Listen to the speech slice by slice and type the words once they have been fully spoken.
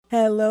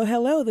Hello,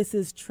 hello. This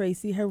is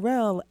Tracy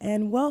Harrell,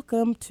 and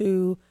welcome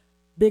to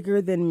Bigger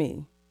Than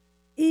Me.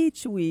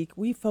 Each week,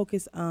 we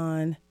focus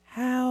on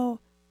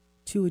how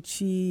to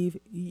achieve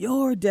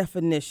your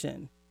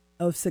definition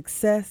of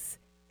success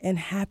and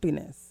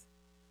happiness.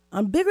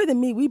 On Bigger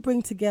Than Me, we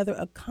bring together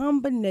a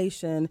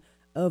combination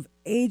of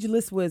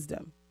ageless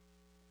wisdom,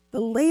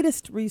 the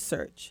latest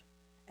research,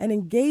 and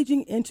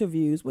engaging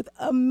interviews with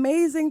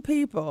amazing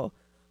people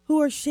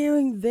who are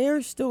sharing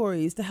their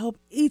stories to help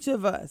each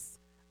of us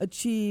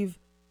achieve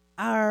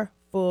our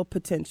full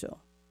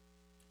potential.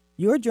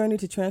 Your journey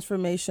to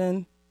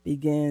transformation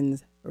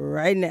begins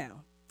right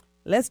now.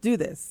 Let's do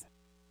this.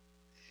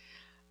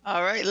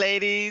 All right,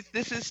 ladies,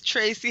 this is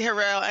Tracy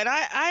Harrell, and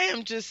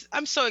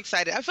I'm so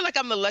excited. I feel like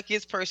I'm the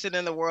luckiest person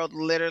in the world,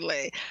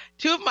 literally.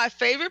 Two of my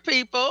favorite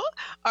people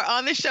are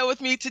on the show with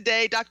me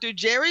today, Dr.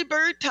 Jerry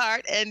Bird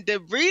Tart and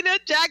Debrina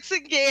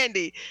Jackson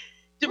Gandy.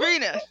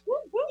 Debrina.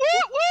 Whoop,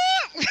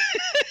 whoop.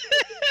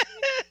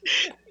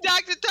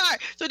 Dr.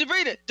 Tart. So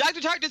Debrina, Dr.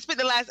 Tart just spent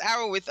the last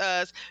hour with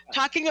us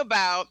talking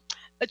about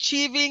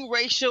achieving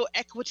racial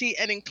equity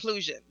and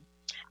inclusion.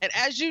 And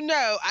as you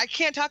know, I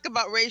can't talk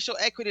about racial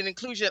equity and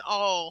inclusion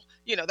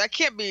that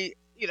can't be,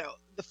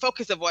 the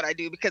focus of what I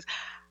do, because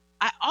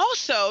I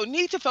also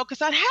need to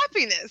focus on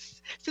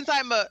happiness. Since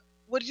I'm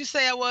what did you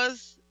say I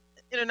was?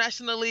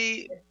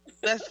 Internationally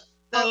best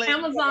selling?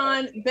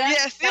 Amazon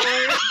best seller.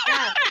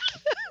 Yes.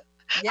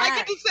 Yes. I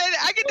get to say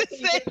that. I get to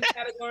say that.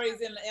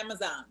 Categories in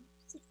Amazon.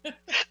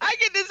 I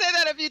get to say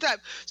that a few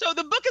times. So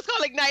the book is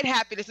called Ignite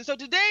Happiness. And so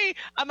today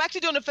I'm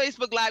actually doing a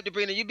Facebook Live,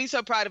 Debrina. You'd be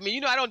so proud of me.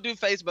 You know I don't do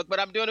Facebook, but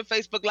I'm doing a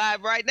Facebook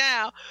Live right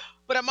now.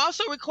 But I'm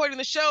also recording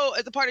the show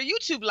as a part of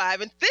YouTube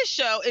Live. And this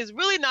show is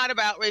really not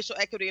about racial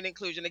equity and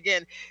inclusion.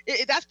 Again,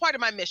 that's part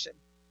of my mission.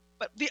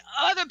 But the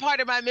other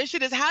part of my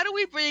mission is how do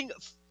we bring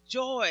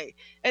joy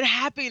and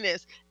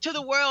happiness to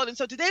the world? And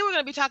so today we're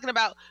going to be talking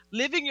about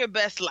living your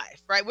best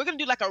life, right? We're going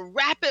to do like a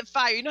rapid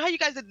fire. You know how you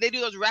guys, they do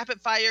those rapid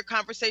fire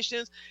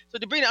conversations? So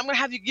Debrina, I'm going to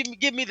have you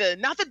give me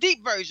not the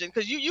deep version,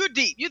 because you're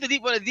deep. You're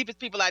one of the deepest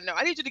people I know.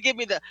 I need you to give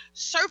me the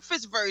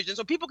surface version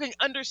so people can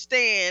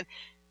understand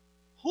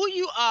who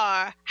you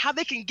are, how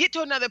they can get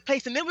to another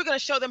place. And then we're going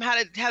to show them how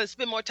to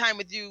spend more time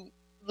with you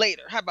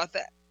later. How about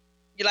that?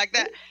 You like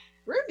that?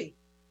 Ruby.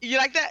 You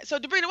like that? So,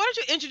 Debrina, why don't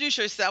you introduce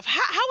yourself?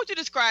 How would you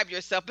describe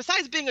yourself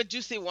besides being a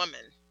juicy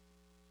woman?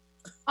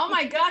 Oh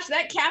my gosh,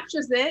 that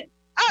captures it.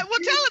 Well,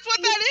 tell us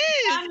what that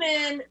is.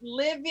 Woman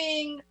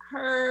living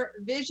her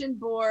vision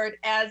board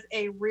as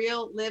a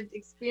real lived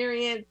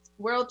experience,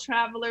 world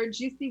traveler,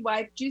 juicy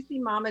wife, juicy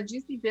mama,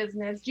 juicy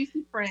business,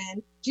 juicy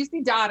friend,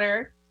 juicy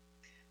daughter.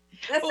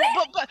 That's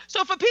it. But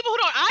so for people who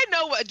don't, I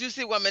know what a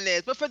juicy woman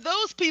is, but for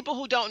those people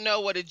who don't know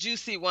what a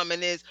juicy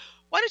woman is,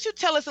 why don't you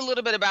tell us a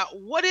little bit about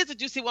what is a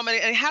juicy woman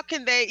and how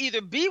can they either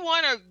be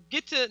one or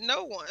get to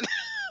know one?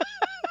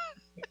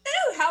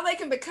 How they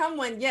can become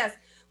one, yes.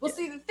 Well,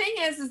 see, the thing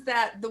is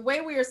that the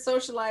way we are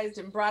socialized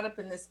and brought up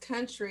in this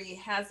country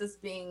has us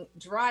being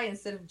dry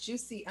instead of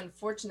juicy,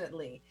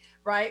 unfortunately,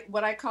 right?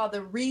 What I call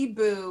the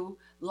REBOO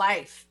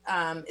life.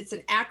 It's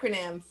an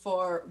acronym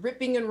for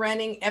ripping and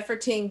running,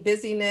 efforting,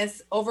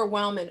 busyness,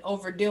 overwhelm, and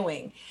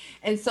overdoing.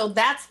 And so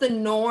that's the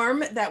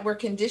norm that we're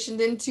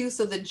conditioned into.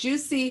 So the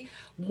juicy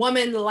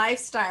woman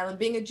lifestyle and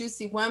being a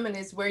juicy woman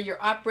is where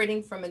you're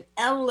operating from an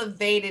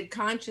elevated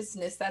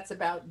consciousness that's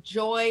about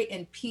joy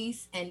and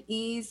peace and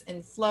ease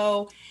and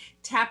flow,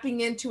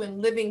 tapping into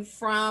and living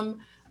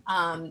from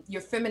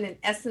your feminine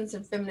essence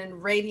and feminine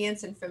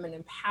radiance and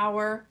feminine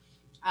power.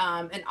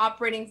 And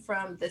operating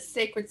from the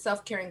sacred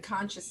self-caring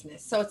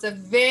consciousness. So it's a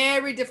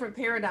very different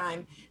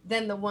paradigm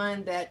than the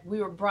one that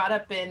we were brought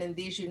up in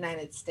these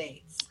United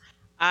States.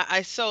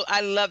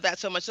 I love that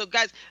so much. So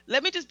guys,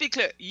 let me just be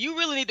clear. You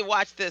really need to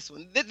watch this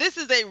one. This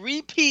is a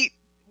repeat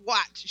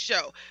watch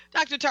show.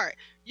 Dr. Tart,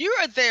 you're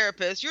a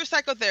therapist, you're a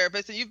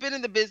psychotherapist, and you've been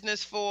in the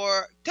business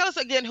tell us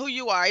again who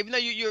you are, even though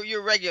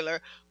you're regular.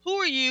 Who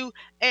are you,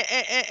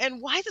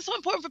 and why is it so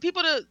important for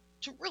people to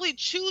really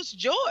choose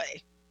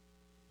joy?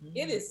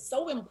 It is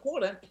so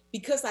important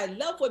because I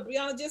love what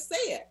Brianna just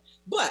said.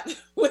 But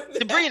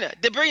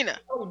Debrina.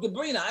 Oh,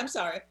 Debrina, I'm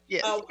sorry.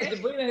 Yes. What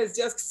Debrina has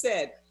just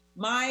said.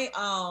 I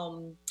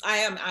am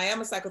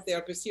a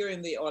psychotherapist here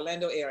in the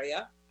Orlando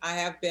area. I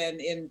have been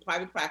in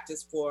private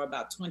practice for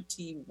about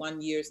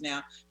 21 years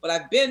now, but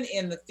I've been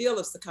in the field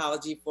of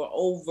psychology for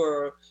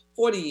over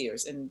 40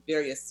 years in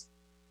various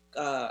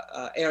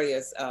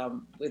areas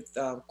with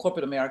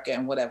corporate America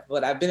and whatever,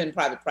 but I've been in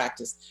private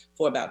practice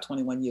for about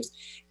 21 years.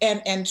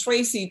 And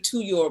Tracy,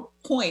 to your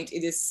point,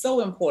 it is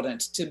so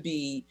important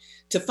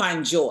to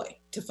find joy.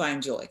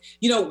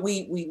 You know,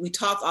 we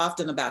talk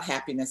often about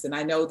happiness, and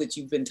I know that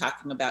you've been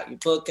talking about your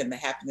book and the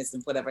happiness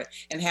and whatever,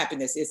 and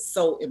happiness is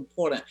so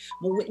important.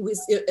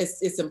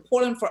 It's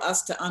important for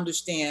us to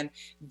understand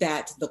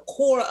that the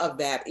core of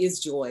that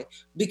is joy,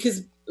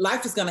 because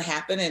life is going to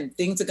happen and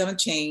things are going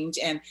to change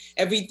and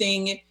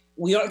everything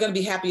we aren't going to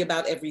be happy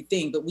about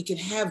everything, but we can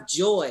have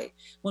joy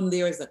when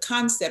there is a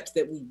concept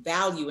that we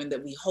value and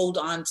that we hold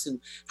on to.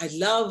 I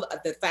love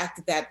the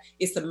fact that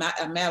it's a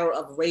matter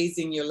of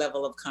raising your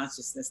level of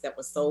consciousness. That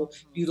was so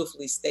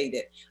beautifully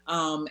stated.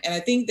 And I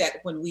think that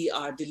when we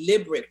are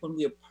deliberate, when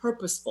we are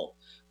purposeful,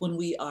 when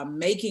we are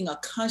making a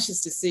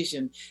conscious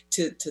decision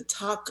to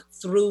talk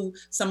through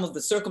some of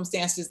the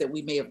circumstances that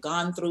we may have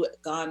gone through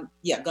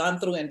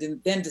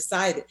and then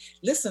decided,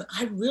 listen,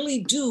 I really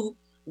do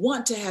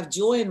want to have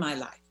joy in my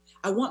life.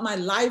 I want my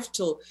life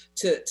to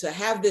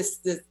have this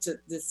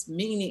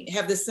meaning,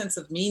 have this sense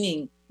of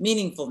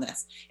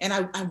meaningfulness. And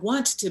I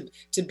want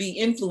to be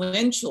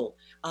influential.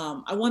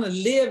 I want to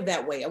live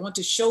that way. I want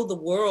to show the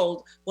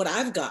world what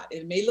I've got.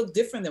 It may look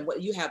different than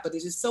what you have, but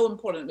it is so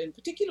important, and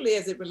particularly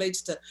as it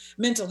relates to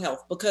mental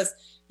health, because,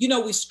 you know,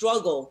 we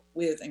struggle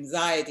with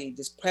anxiety,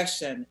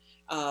 depression,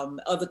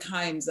 other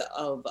kinds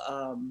of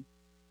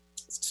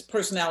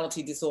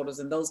personality disorders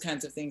and those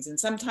kinds of things. And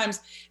sometimes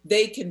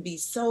they can be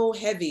so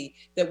heavy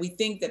that we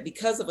think that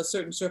because of a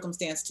certain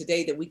circumstance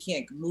today that we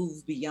can't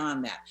move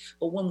beyond that.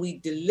 But when we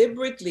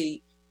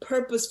deliberately,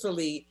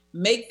 purposefully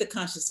make the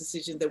conscious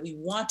decision that we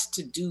want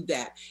to do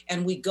that,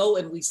 and we go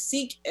and we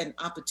seek an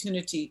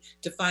opportunity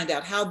to find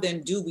out how then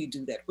do we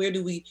do that? Where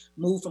do we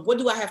move from? What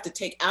do I have to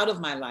take out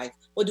of my life?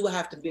 What do I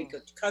have to make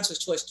a conscious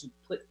choice to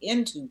put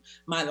into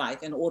my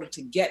life in order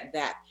to get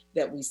that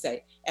we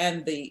say?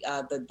 And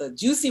the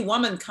juicy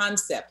woman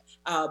concept,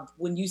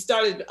 when you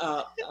started,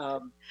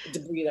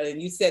 Debrina,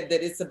 and you said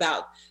that it's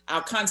about,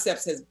 our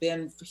concepts has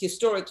been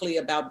historically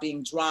about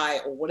being dry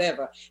or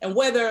whatever, and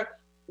whether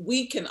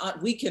we can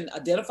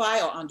identify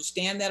or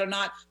understand that or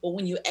not, but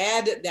when you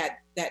add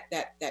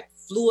that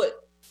fluid,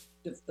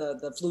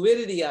 the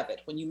fluidity of it,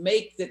 when you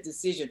make the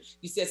decision,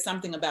 you said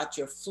something about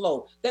your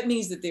flow. That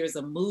means that there's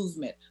a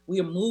movement.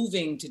 We are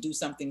moving to do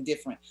something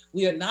different.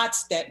 We are not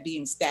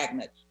being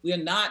stagnant. We are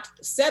not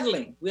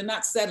settling. We're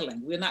not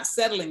settling. We're not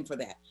settling for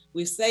that.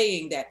 We're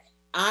saying that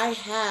I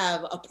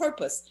have a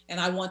purpose and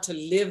I want to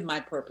live my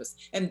purpose.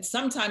 And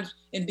sometimes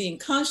in being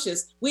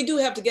conscious, we do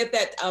have to get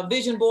that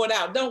vision board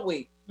out, don't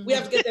we? We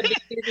have to get that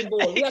big vision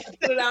board. We have to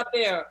put it out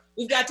there.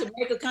 We've got to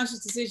make a conscious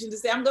decision to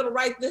say, I'm going to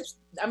write this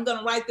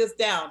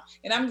down,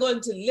 and I'm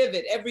going to live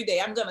it every day.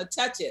 I'm going to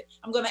touch it.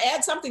 I'm going to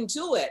add something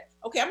to it.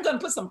 Okay, I'm going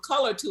to put some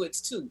color to it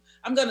too.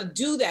 I'm going to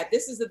do that.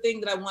 This is the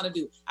thing that I want to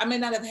do. I may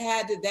not have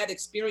had that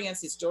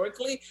experience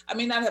historically. I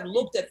may not have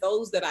looked at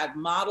those that I've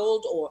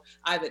modeled or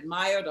I've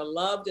admired or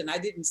loved, and I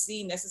didn't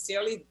see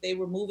necessarily that they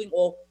were moving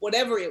or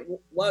whatever it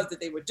was that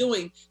they were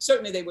doing.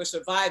 Certainly they were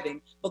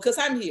surviving, because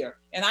I'm here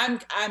and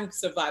I'm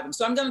surviving.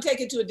 So I'm going to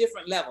take it to a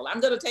different level. I'm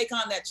going to take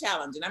on that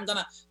challenge, and I'm going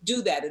to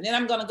do that. And then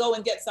I'm going to go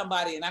and get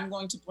somebody, and I'm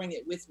going to bring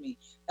it with me,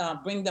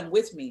 bring them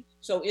with me.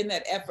 So in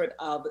that effort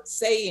of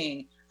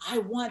saying, I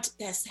want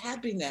this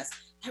happiness,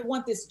 I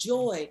want this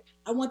joy,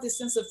 I want this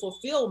sense of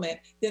fulfillment,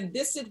 then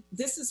this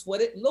is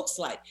what it looks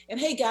like. And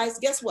hey guys,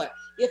 guess what?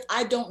 If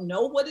I don't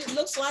know what it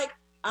looks like,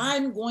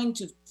 I'm going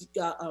to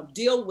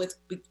deal with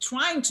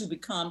trying to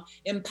become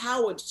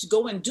empowered to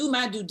go and do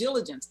my due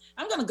diligence.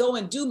 I'm going to go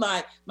and do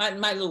my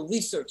little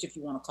research, if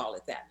you want to call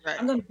it that. Right.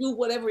 I'm going to do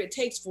whatever it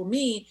takes for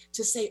me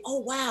to say, oh,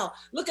 wow,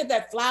 look at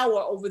that flower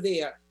over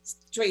there,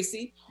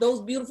 Tracy,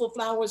 those beautiful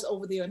flowers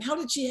over there. And how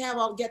did she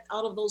get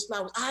out of those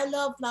flowers? I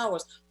love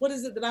flowers. What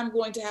is it that I'm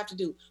going to have to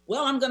do?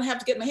 Well, I'm going to have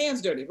to get my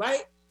hands dirty,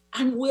 right?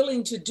 I'm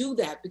willing to do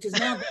that, because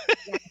now I'm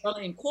going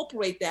to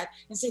incorporate that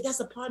and say that's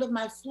a part of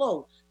my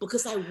flow,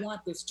 because I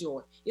want this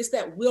joy. It's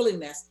that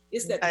willingness.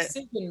 It's that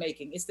decision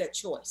making. It's that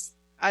choice.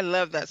 I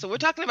love that. So we're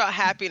talking about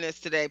happiness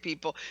today,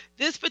 people.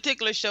 This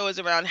particular show is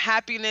around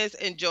happiness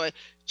and joy.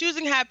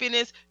 Choosing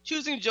happiness,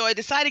 choosing joy,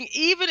 deciding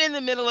even in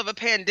the middle of a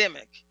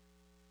pandemic,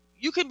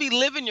 you could be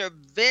living your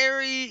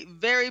very,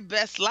 very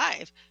best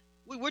life.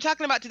 We're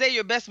talking about today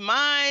your best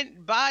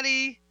mind,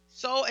 body,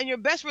 soul, and your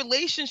best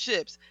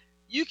relationships.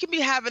 You can be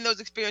having those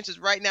experiences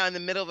right now in the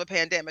middle of a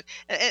pandemic.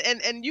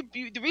 And you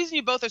the reason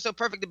you both are so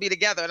perfect to be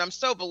together, and I'm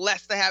so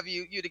blessed to have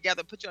you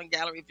together, put you on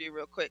gallery view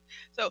real quick.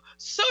 So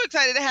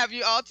excited to have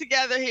you all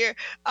together here.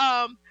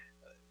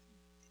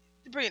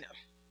 Debrina,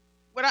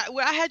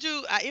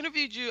 I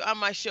interviewed you on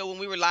my show when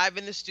we were live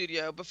in the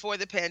studio before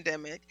the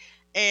pandemic.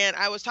 And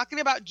I was talking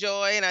about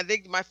joy, and I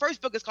think my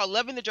first book is called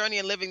Loving the Journey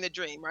and Living the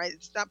Dream, right?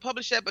 It's not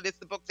published yet, but it's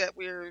the book that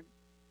we're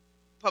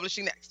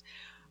publishing next,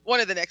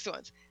 one of the next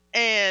ones.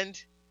 And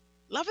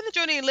loving the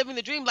journey and living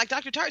the dream, like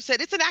Dr. Tart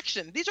said, it's an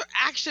action. These are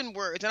action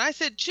words. And I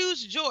said,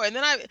 choose joy. And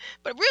then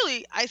but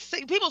really,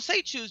 people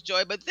say choose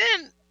joy, but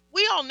then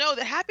we all know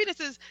that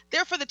happiness is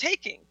there for the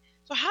taking.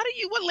 So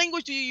what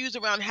language do you use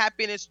around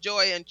happiness,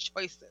 joy, and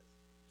choices?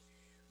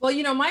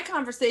 Well, my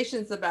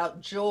conversation's about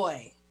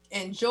joy,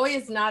 and joy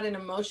is not an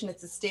emotion.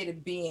 It's a state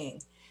of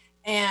being,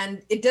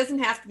 and it doesn't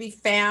have to be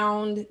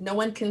found. No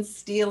one can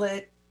steal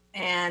it.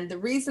 And the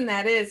reason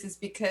that is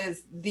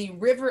because the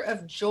river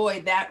of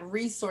joy, that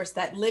resource,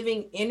 that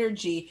living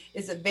energy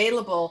is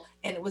available,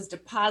 and it was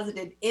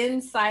deposited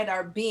inside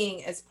our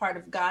being as part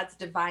of God's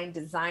divine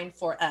design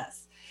for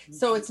us.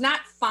 So it's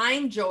not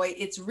find joy,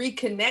 it's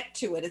reconnect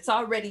to it. It's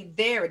already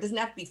there. It doesn't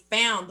have to be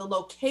found. The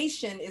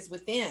location is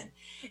within.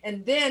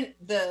 And then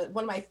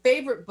one of my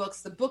favorite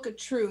books, the Book of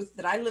Truth,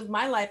 that I live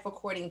my life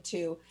according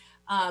to,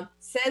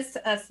 says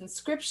to us in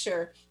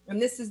scripture,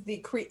 and this is the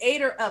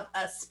creator of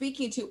us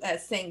speaking to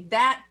us, saying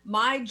that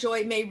my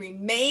joy may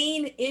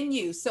remain in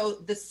you. So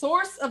the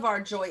source of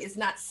our joy is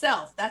not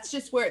self. That's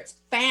just where it's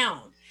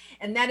found.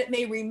 And that it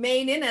may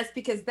remain in us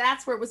because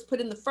that's where it was put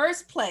in the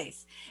first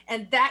place,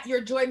 and that your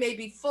joy may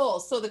be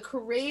full. So the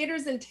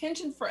creator's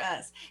intention for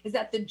us is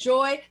that the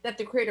joy that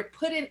the creator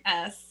put in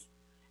us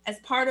as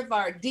part of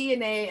our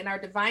DNA and our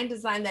divine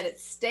design, that it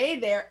stay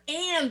there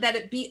and that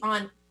it be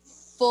on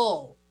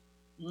full.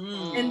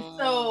 And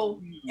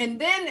so, and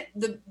then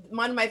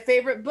one of my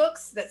favorite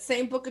books, that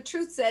same Book of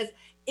Truth, says,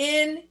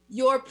 in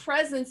your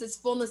presence is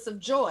fullness of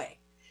joy.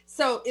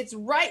 So it's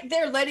right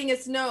there letting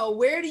us know,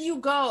 where do you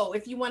go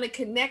if you want to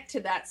connect to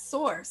that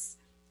source?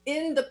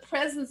 In the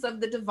presence of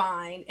the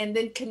divine, and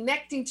then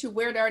connecting to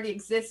where it already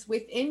exists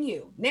within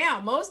you. Now,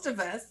 most of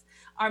us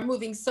are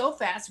moving so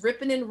fast.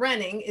 Ripping and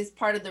running is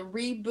part of the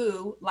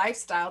Reboo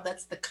lifestyle.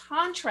 That's the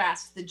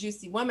contrast to the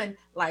Juicy Woman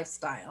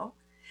lifestyle.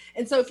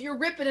 And so if you're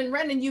ripping and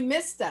running, you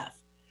miss stuff.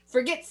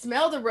 Forget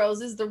smell the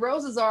roses. The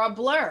roses are a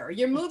blur.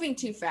 You're moving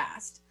too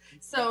fast.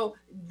 So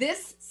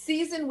this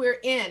season we're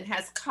in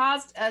has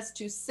caused us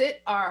to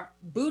sit our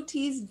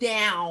booties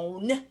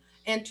down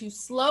and to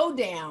slow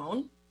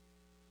down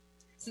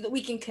so that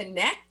we can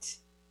connect,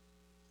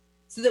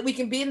 so that we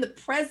can be in the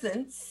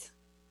presence,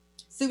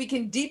 so we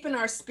can deepen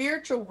our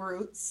spiritual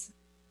roots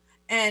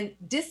and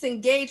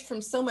disengage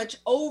from so much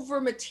over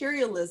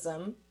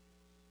materialism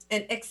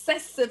and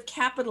excessive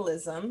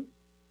capitalism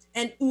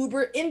and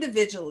uber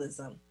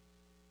individualism.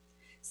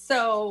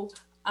 So,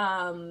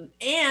 and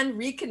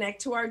reconnect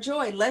to our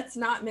joy. Let's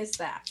not miss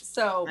that.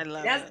 So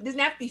that doesn't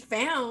have to be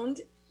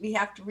found. We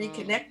have to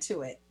reconnect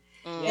to it.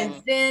 And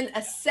then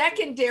a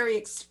secondary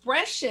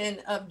expression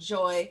of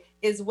joy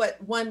is what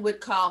one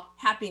would call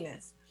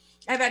happiness.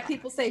 I've had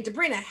people say,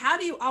 Debrina, how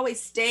do you always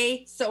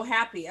stay so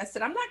happy? I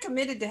said, I'm not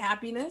committed to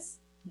happiness.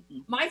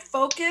 My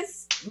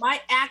focus, my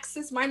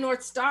axis, my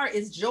North Star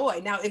is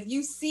joy. Now, if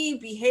you see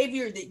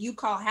behavior that you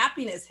call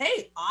happiness,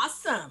 hey,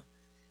 awesome.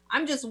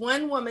 I'm just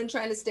one woman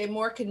trying to stay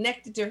more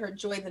connected to her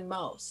joy than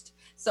most.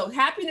 So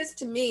happiness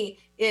to me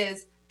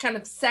is kind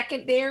of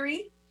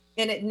secondary,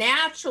 and it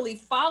naturally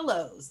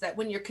follows that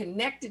when you're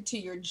connected to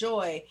your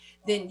joy,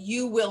 then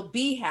you will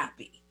be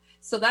happy.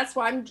 So that's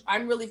why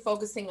I'm really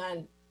focusing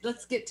on,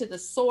 let's get to the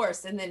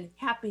source, and then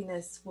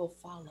happiness will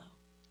follow.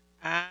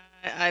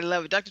 I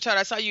love it. Dr. Chard,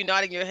 I saw you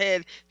nodding your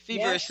head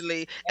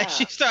feverishly as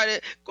she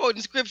started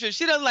quoting scripture.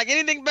 She doesn't like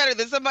anything better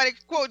than somebody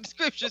quoting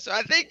scripture. So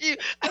I think you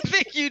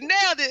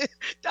nailed it,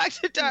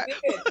 Dr. Chard.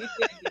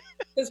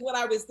 Because what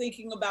I was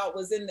thinking about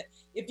was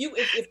if you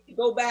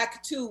go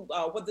back to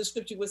what the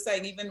scripture was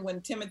saying, even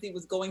when Timothy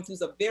was going through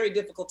some very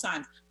difficult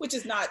times, which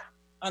is not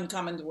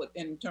uncommon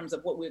in terms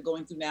of what we're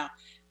going through now,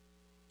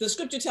 the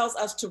scripture tells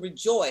us to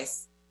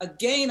rejoice.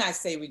 Again, I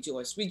say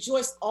rejoice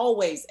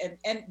always. And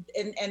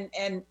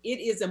it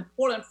is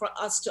important for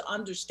us to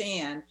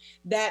understand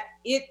that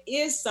it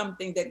is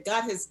something that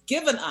God has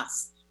given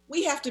us.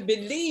 We have to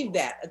believe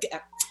that.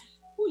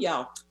 Ooh,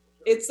 y'all,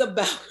 it's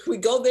about, we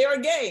go there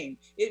again.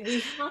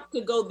 We have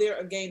to go there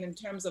again in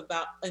terms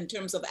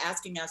of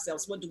asking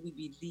ourselves, what do we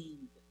believe?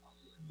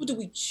 What do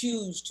we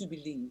choose to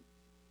believe?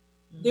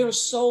 There are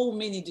so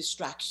many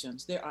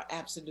distractions. There are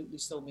absolutely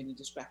so many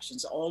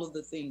distractions. All of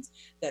the things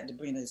that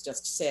Debrina has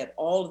just said,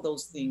 all of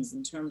those things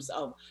in terms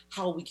of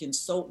how we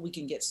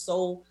can get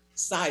so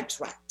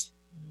sidetracked.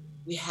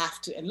 We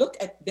have to, and look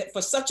at that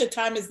for such a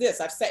time as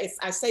this.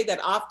 I say that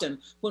often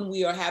when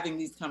we are having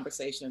these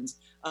conversations,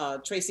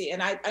 Tracy,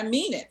 and I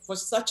mean it, for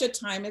such a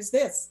time as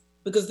this,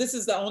 because this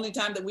is the only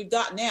time that we've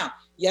got now.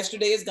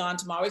 Yesterday is gone,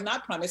 tomorrow is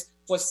not promised.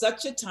 For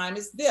such a time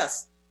as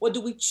this, what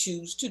do we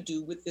choose to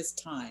do with this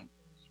time?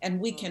 And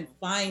we can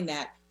find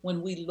that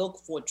when we look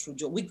for true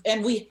joy.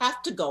 We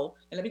have to go,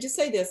 and let me just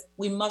say this,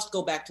 we must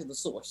go back to the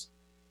source.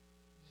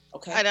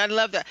 Okay. And I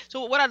love that.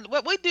 So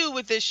what we do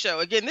with this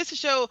show, again, this is a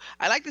show,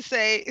 I like to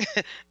say,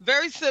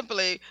 very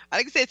simply, I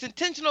like to say it's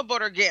intentional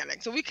but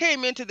organic. So we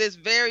came into this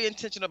very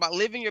intentional about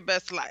living your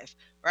best life,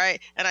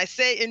 right? And I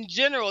say in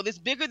general, this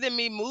bigger than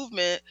me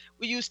movement,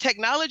 we use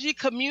technology,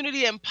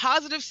 community, and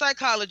positive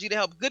psychology to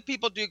help good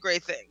people do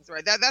great things,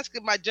 right? That's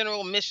my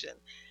general mission.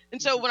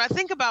 And so when I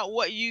think about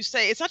what you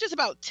say, it's not just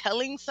about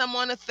telling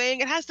someone a thing.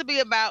 It has to be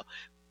about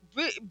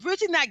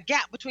bridging that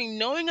gap between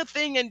knowing a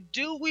thing and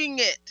doing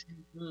it.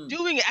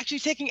 Doing it, actually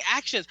taking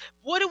actions.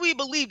 What do we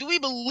believe? Do we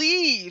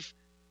believe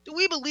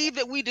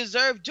that we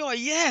deserve joy?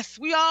 Yes,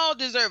 we all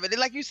deserve it. And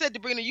like you said,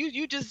 Debrina,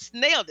 you just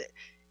nailed it.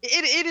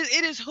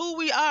 It is who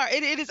we are.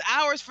 It is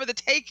ours for the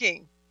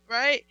taking,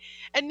 right?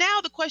 And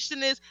now the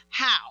question is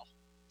how.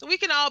 So we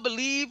can all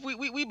believe,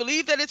 we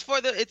believe that it's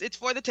for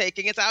the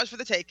taking, it's ours for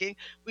the taking.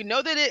 We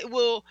know that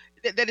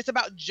that it's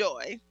about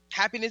joy.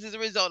 Happiness is a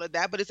result of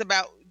that, but it's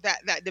about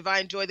that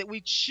divine joy that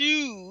we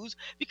choose.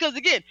 Because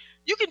again,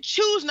 you can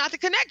choose not to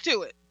connect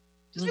to it.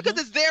 Just because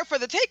it's there for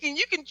the taking,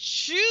 you can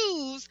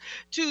choose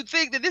to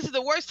think that this is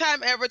the worst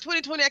time ever.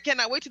 2020, I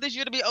cannot wait till this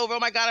year to be over. Oh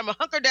my God, I'm going to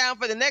hunker down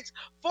for the next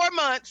 4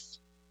 months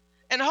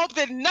and hope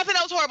that nothing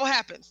else horrible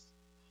happens.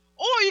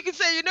 Or you can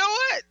say, you know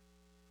what?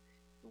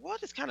 The world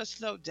has kind of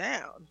slowed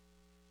down.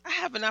 I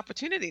have an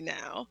opportunity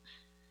now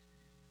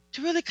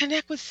to really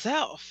connect with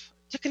self,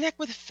 to connect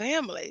with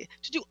family,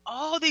 to do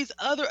all these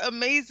other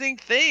amazing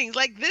things.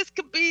 Like this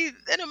could be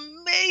an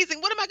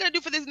amazing, what am I going to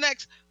do for this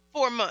next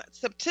 4 months?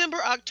 September,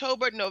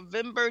 October,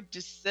 November,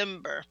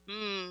 December.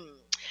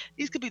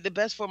 These could be the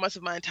best 4 months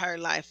of my entire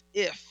life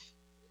if.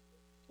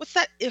 What's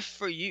that if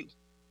for you?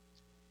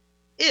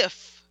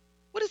 If.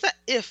 What is that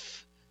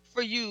if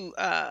for you,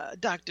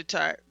 Dr.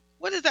 Tart?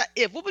 What is that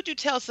if? What would you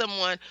tell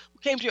someone who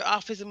came to your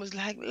office and was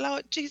like,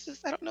 Lord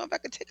Jesus, I don't know if I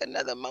could take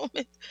another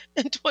moment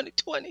in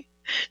 2020.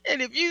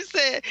 And if you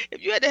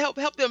had to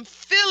help them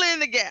fill in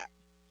the gap,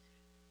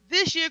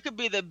 this year could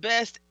be the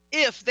best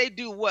if they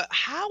do what?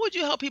 How would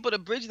you help people to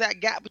bridge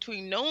that gap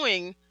between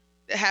knowing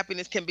that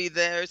happiness can be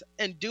theirs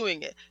and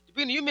doing it?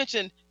 Sabrina, you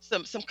mentioned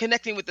some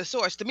connecting with the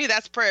source. To me,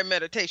 that's prayer and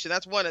meditation.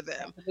 That's one of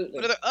them.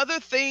 Absolutely. But are there other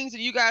things that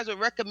you guys would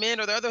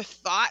recommend? Are there other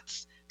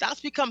thoughts?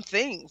 Thoughts become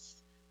things.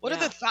 What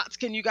other thoughts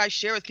can you guys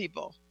share with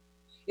people?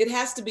 It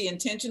has to be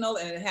intentional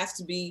and it has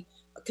to be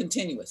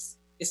continuous.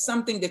 It's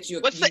something that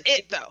you're. What's the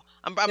it though?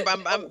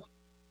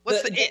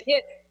 What's the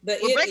it?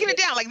 We're breaking it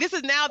down. Like this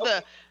is now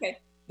the. Okay.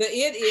 The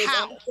it is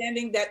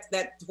understanding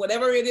that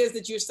whatever it is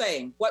that you're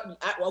saying.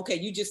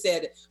 You just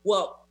said,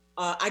 well,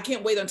 I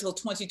can't wait until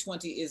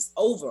 2020 is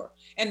over.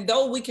 And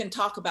though we can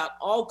talk about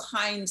all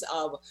kinds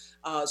of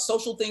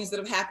social things that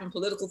have happened,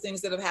 political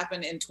things that have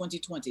happened in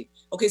 2020.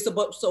 Okay, so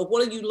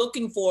what are you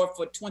looking for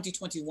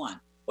 2021?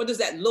 What does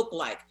that look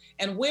like?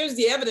 And where's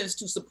the evidence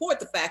to support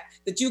the fact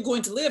that you're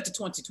going to live to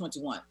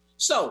 2021?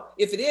 So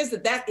if it is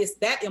that is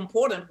that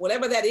important,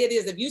 whatever that it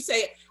is, if you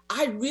say,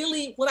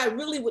 what I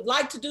really would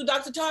like to do,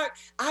 Dr. Tart,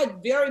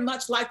 I'd very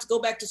much like to go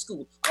back to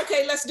school.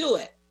 Okay, let's do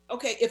it.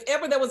 Okay, if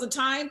ever there was a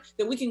time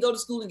that we can go to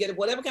school and get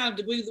whatever kind of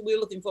degree that we're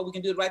looking for, we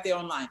can do it right there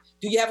online.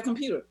 Do you have a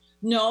computer?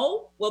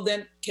 No? Well,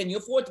 then can you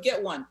afford to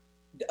get one?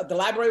 The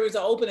libraries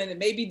are open and it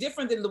may be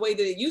different than the way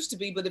that it used to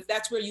be, but if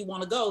that's where you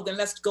want to go, then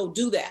let's go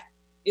do that.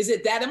 Is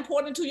it that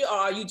important to you or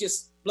are you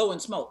just blowing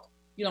smoke?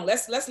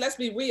 Let's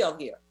be real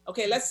here.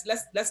 Okay, let's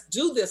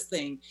do this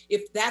thing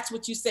if that's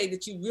what you say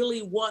that you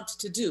really want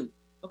to do.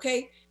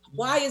 Okay,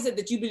 why is it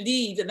that you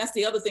believe, and that's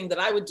the other thing that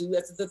I would do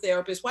as the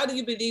therapist, why do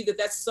you believe that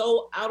that's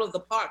so out of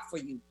the park for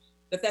you,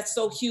 that that's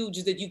so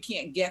huge that you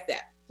can't get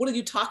that? What are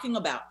you talking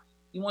about?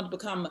 You want to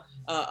become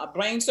a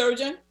brain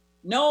surgeon?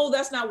 No,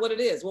 that's not what it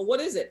is. Well,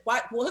 what is it?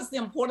 What's the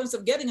importance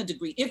of getting a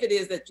degree if it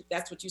is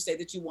that's what you say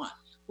that you want?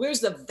 Where's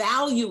the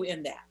value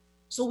in that?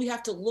 So we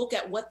have to look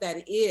at what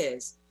that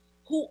is.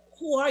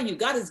 Who are you?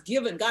 God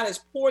has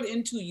poured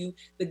into you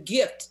the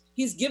gift.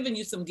 He's given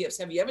you some gifts.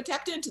 Have you ever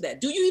tapped into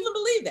that? Do you even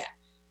believe that?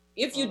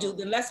 If you do,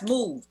 then let's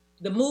move.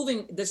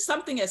 There's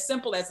something as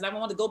simple as, and I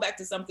want to go back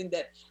to something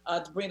that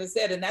Brenda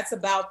said, and that's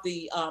about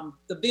the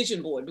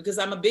vision board, because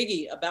I'm a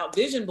biggie about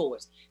vision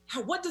boards.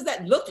 What does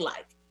that look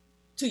like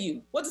to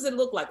you? What does it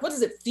look like? What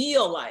does it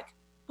feel like?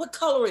 What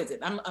color is it?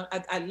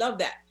 I love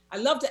that. I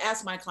love to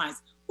ask my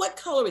clients, what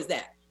color is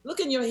that? Look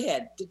in your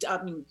head.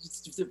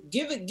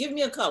 Give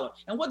me a color.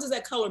 And what does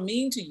that color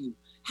mean to you?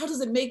 How does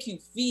it make you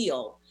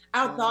feel?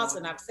 Our thoughts,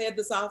 and I've said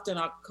this often,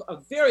 are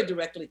very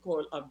directly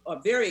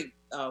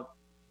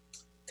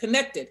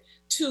connected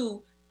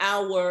to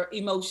our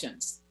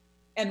emotions.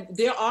 And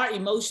there are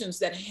emotions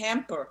that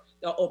hamper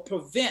or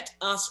prevent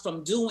us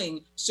from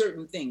doing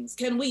certain things.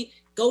 Can we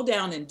go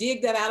down and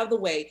dig that out of the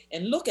way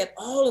and look at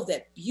all of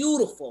that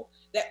beautiful,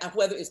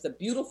 whether it's the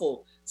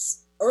beautiful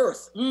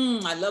earth,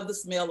 I love the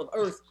smell of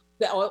earth,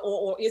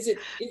 or is it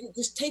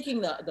just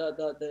taking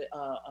the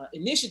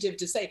initiative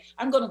to say,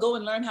 I'm going to go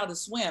and learn how to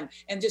swim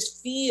and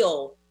just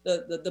feel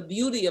the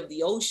beauty of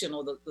the ocean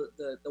or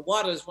the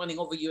water is running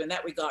over you in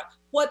that regard.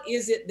 What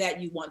is it that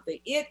you want? The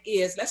it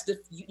is,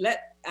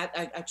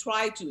 I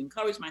try to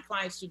encourage my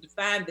clients to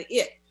define the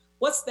it.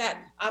 What's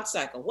that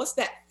obstacle? What's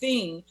that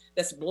thing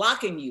that's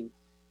blocking you?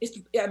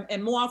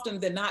 And more often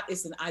than not,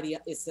 it's an idea.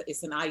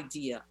 It's an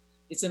idea.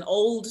 It's an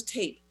old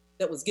tape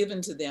that was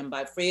given to them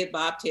by Fred,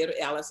 Bob, Ted, or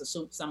Alice,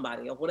 or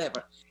somebody, or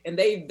whatever. And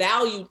they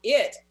valued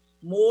it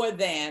more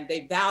than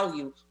they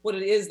value what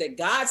it is that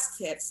God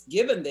has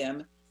given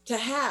them to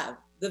have,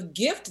 the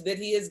gift that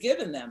he has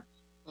given them,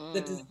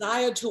 the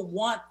desire to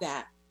want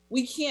that.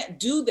 We can't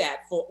do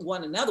that for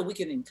one another. We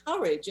can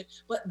encourage,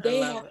 but they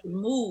have to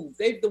move.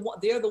 They're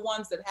the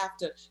ones that have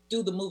to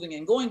do the moving.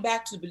 And going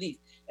back to belief,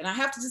 and I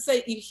have to just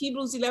say,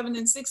 Hebrews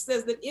 11:6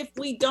 says that if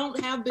we don't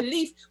have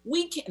belief,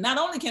 we can't. Not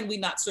only can we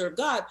not serve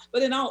God,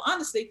 but in all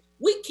honesty,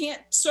 we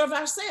can't serve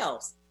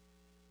ourselves.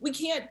 We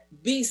can't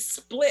be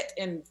split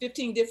in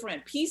 15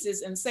 different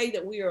pieces and say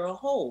that we are a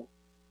whole.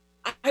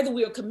 Either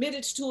we are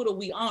committed to it or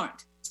we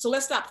aren't. So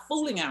let's stop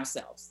fooling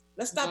ourselves.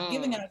 Let's stop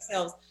giving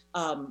ourselves,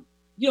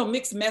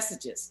 mixed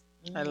messages.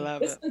 I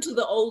love Listen to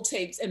the old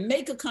tapes and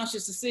make a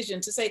conscious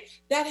decision to say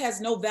that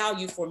has no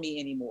value for me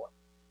anymore.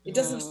 It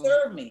doesn't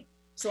serve me.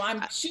 So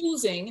I'm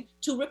choosing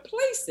to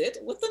replace it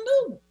with a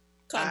new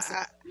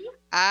concept.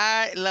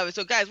 I love it.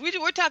 So, guys,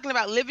 we're talking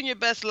about living your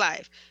best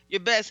life,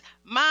 your best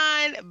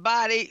mind,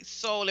 body,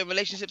 soul, and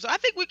relationship. So, I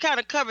think we kind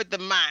of covered the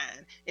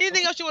mind.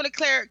 Anything else you want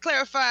to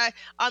clarify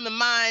on the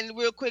mind,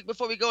 real quick,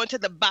 before we go into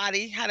the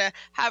body? How to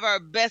have our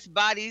best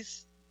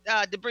bodies,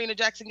 Debrina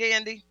Jackson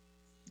Gandy?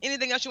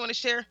 Anything else you want to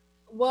share?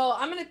 Well,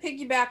 I'm going to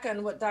piggyback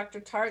on what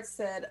Dr. Tart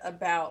said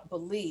about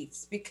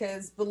beliefs,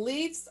 because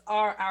beliefs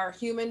are our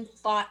human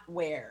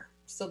thoughtware.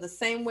 So the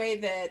same way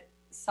that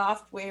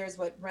software is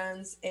what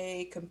runs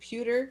a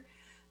computer,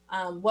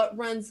 what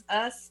runs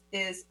us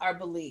is our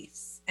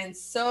beliefs. And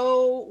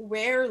so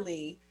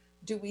rarely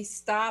do we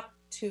stop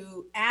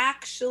to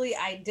actually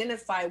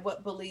identify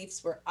what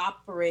beliefs we're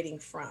operating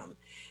from.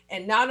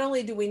 And not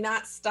only do we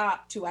not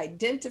stop to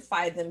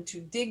identify them, to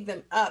dig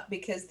them up,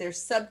 because they're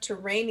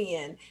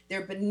subterranean,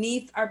 they're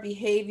beneath our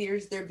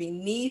behaviors, they're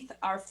beneath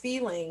our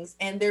feelings,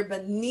 and they're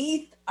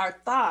beneath our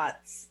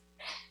thoughts.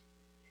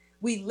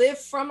 We live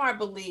from our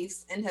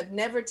beliefs and have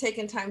never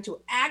taken time to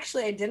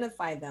actually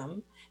identify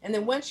them. And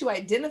then once you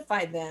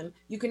identify them,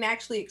 you can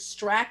actually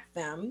extract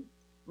them,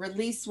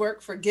 release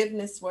work,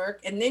 forgiveness work,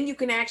 and then you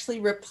can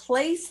actually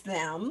replace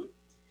them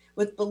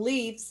with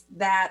beliefs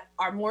that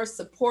are more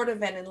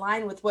supportive and in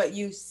line with what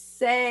you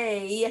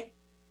say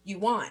you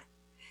want.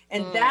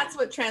 And that's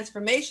what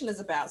transformation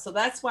is about. So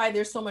that's why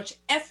there's so much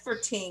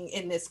efforting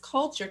in this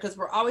culture, because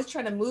we're always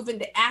trying to move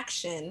into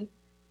action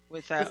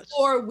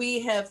before we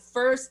have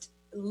first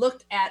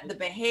looked at the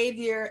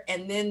behavior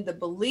and then the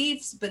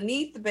beliefs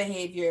beneath the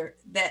behavior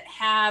that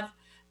have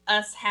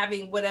us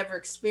having whatever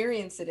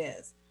experience it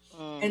is.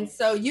 And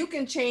so you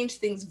can change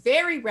things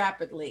very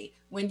rapidly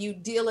when you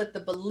deal at the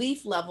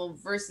belief level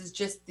versus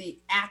just the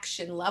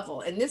action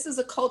level. And this is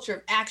a culture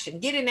of action.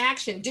 Get in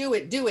action, do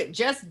it,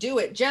 just do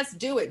it, just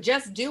do it,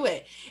 just do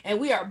it. And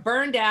we are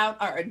burned out.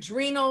 Our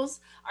adrenals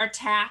are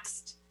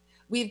taxed.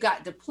 We've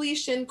got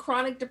depletion,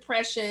 chronic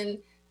depression,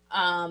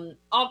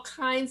 all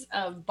kinds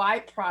of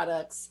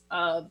byproducts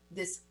of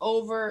this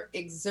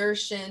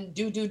overexertion,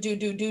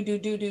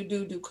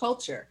 do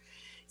culture.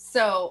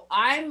 So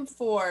I'm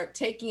for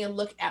taking a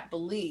look at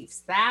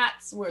beliefs.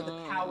 That's where the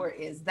power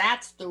is.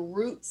 That's the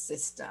root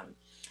system.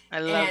 I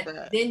love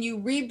that. Then you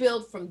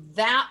rebuild from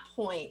that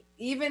point,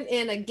 even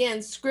in,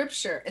 again,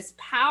 scripture, as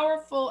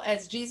powerful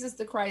as Jesus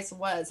the Christ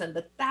was, and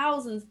the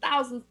thousands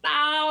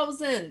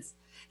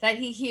that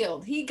he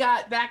healed. He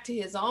got back to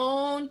his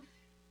own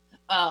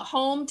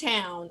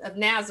hometown of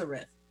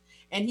Nazareth.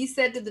 And he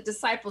said to the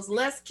disciples,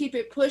 let's keep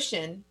it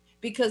pushing,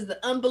 because the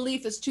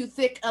unbelief is too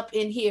thick up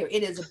in here.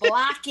 It is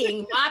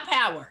blocking my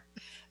power.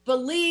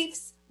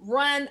 Beliefs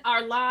run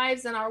our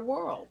lives and our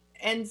world.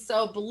 And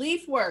so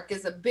belief work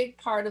is a big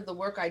part of the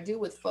work I do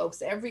with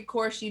folks. Every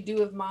course you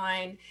do of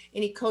mine,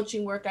 any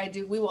coaching work I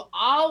do, we will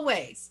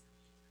always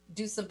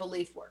do some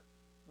belief work.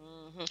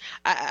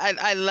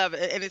 I love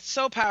it. And it's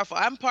so powerful.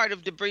 I'm part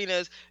of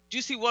Debrina's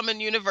Juicy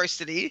Woman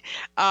University.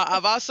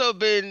 I've also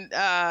been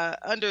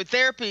under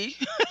therapy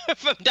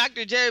from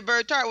Dr. Jerry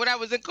Bird Tart when I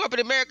was in corporate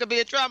America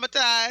being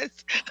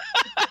traumatized.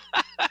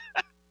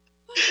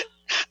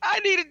 I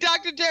needed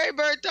Dr. Jerry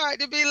Bird Tart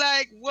to be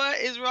like, what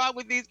is wrong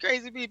with these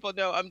crazy people?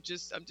 No, I'm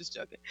just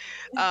joking.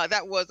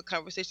 That was a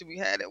conversation we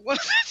had at one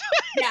time.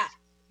 Yeah.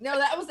 No,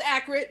 that was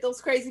accurate.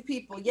 Those crazy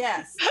people.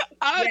 Yes.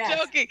 I'm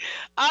joking.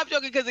 I'm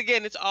joking because,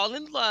 again, it's all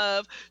in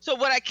love. So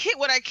what I can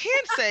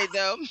say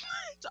though,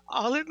 it's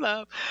all in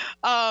love.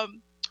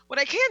 What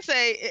I can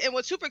say, and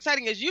what's super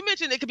exciting is you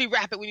mentioned it could be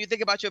rapid when you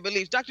think about your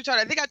beliefs. Dr.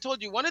 Tart, I think I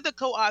told you one of the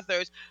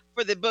co-authors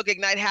for the book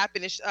Ignite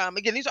Happiness.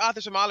 Again, these are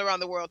authors from all around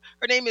the world.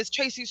 Her name is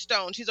Tracy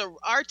Stone. She's a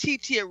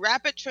RTT, a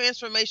rapid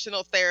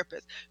transformational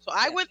therapist. So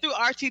I went through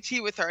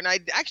RTT with her, and I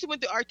actually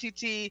went through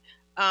RTT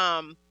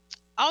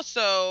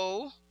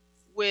also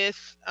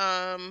with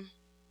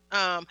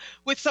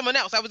someone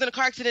else. I was in a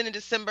car accident in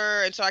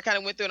December, and so I kind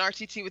of went through an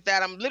RTT with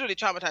that. I'm literally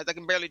traumatized. I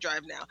can barely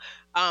drive now.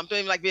 Don't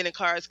even like being in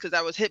cars because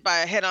I was hit by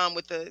a head-on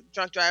with a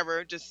drunk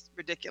driver. Just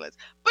ridiculous.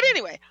 But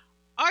anyway,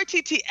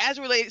 RTT as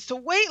relates to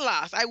weight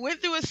loss. I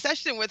went through a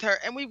session with her,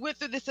 and we went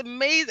through this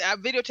amazing, I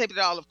videotaped it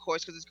all, of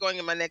course, because it's going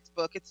in my next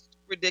book. It's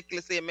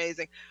ridiculously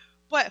amazing.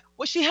 But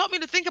what she helped me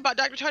to think about,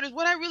 Dr. Tart, is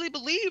what I really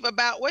believe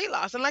about weight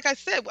loss. And like I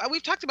said,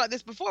 we've talked about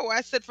this before, where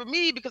I said for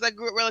me, because I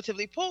grew up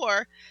relatively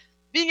poor,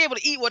 being able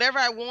to eat whatever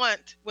I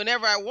want,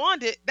 whenever I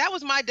want it, that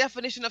was my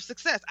definition of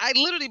success. I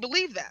literally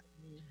believe that.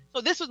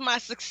 So this was my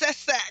success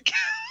sack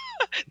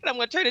that I'm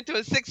going to turn into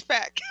a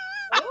six-pack.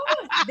 Ooh,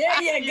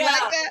 there you go.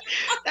 Like that?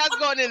 That's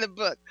going in the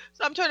book.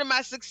 So I'm turning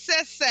my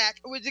success sack,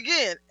 which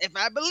again, if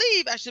I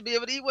believe I should be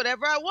able to eat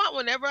whatever I want,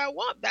 whenever I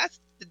want, that's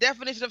the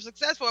definition of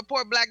success for a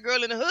poor black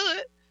girl in the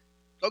hood.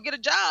 Go get a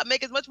job,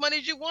 make as much money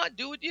as you want,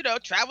 do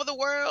it, travel the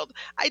world.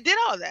 I did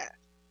all that.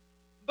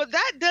 But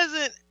that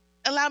doesn't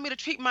allow me to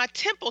treat my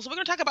temple. So we're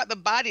going to talk about the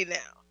body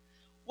now.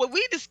 What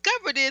we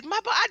discovered is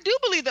I do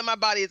believe that my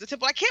body is a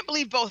temple. I can't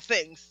believe both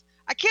things.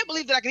 I can't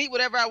believe that I can eat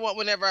whatever I want,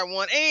 whenever I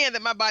want, and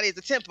that my body is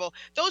a temple.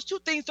 Those two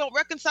things don't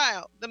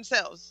reconcile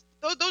themselves.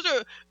 those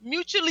are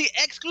mutually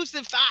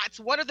exclusive thoughts.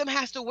 One of them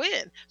has to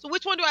win. So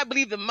which one do I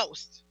believe the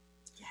most?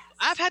 Yes.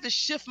 I've had to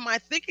shift my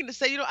thinking to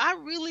say,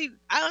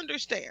 I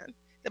understand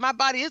that my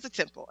body is a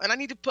temple and I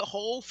need to put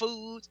whole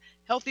foods,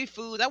 healthy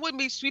foods. I wouldn't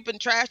be sweeping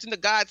trash into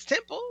God's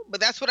temple, but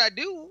that's what I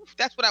do.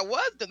 That's what I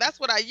was doing. That's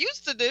what I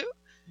used to do,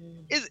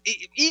 is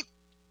eat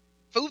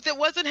food that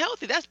wasn't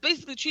healthy. That's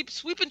basically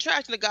sweeping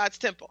trash into God's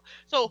temple.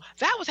 So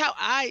that was how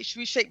I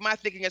reshaped my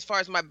thinking as far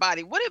as my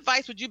body. What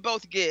advice would you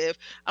both give?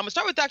 I'm gonna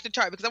start with Dr.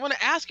 Tart because I want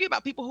to ask you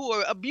about people who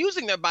are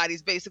abusing their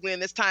bodies basically in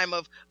this time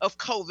of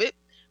COVID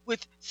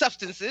with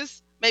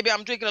substances. Maybe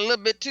I'm drinking a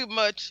little bit too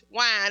much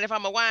wine if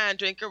I'm a wine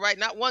drinker, right?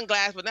 Not one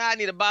glass, but now I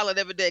need a bottle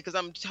every day because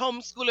I'm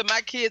homeschooling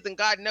my kids and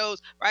God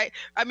knows, right?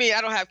 I mean,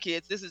 I don't have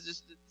kids. This is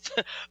just,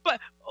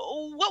 but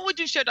what would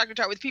you share, Dr.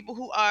 Tart, with people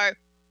who are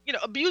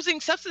abusing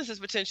substances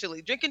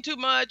potentially, drinking too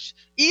much,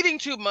 eating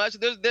too much?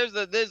 There's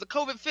a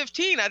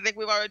COVID-19. I think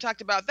we've already talked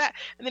about that.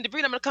 And then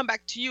Debrina, I'm going to come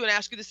back to you and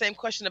ask you the same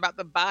question about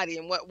the body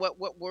and what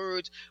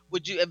words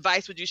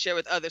advice would you share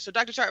with others? So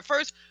Dr. Tart,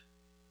 first,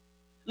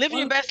 living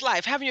your best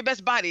life, having your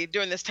best body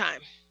during this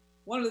time.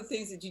 One of the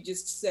things that you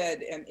just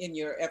said, and in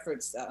your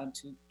efforts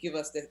to give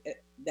us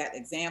that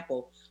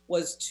example,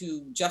 was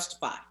to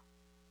justify.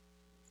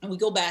 And we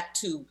go back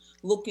to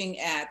looking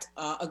at,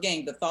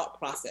 again, the thought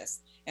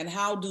process. And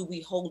how do we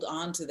hold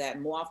on to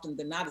that? More often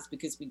than not, it's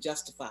because we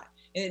justify.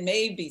 And it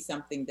may be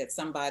something that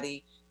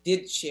somebody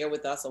did share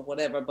with us or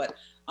whatever, but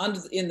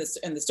in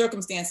the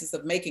circumstances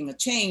of making a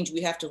change,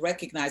 we have to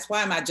recognize,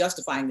 why am I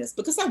justifying this?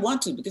 Because I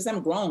want to, because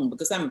I'm grown,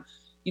 because I'm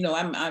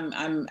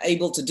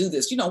able to do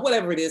this,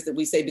 whatever it is that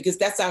we say, because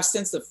that's our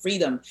sense of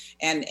freedom,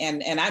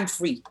 and I'm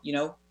free,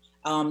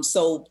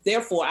 so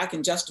therefore I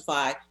can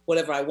justify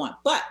whatever I want.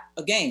 But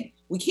again,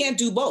 we can't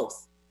do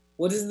both.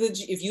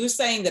 If you're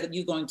saying that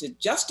you're going to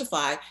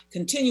justify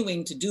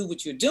continuing to do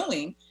what you're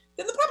doing,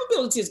 then the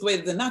probability is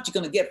greater than not you're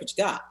going to get what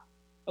you got.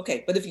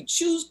 Okay, but if you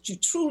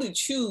truly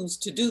choose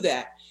to do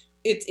that,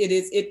 it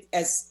may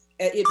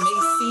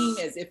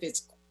seem as if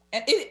it's,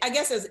 and I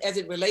guess as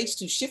it relates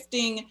to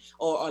shifting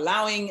or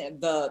allowing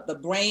the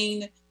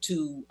brain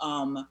to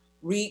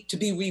be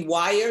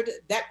rewired,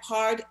 that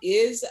part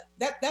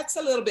that's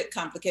a little bit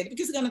complicated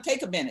because it's going to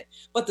take a minute.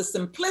 But the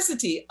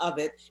simplicity of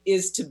it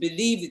is to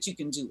believe that you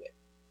can do it,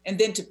 and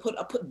then to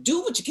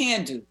do what you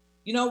can do.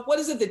 What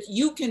is it that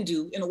you can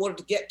do in order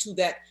to get to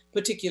that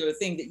particular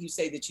thing that you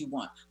say that you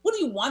want? What do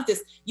you want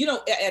this?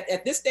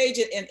 At this stage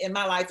in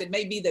my life, it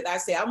may be that I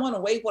say, I want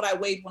to weigh what I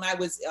weighed when I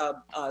was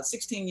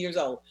 16 years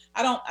old.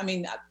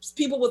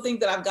 People will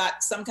think that I've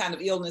got some kind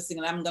of illness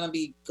and I'm going to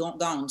be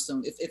gone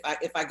soon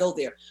if I go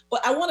there.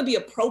 But I want to be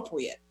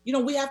appropriate.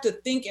 We have to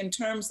think in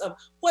terms of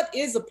what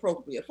is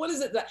appropriate. What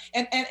is it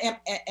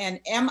and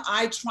am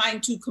I trying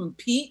to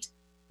compete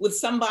with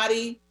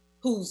somebody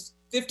who's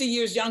 50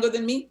 years younger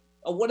than me?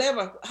 Or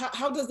whatever,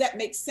 how does that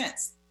make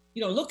sense?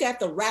 Look at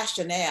the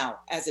rationale,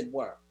 as it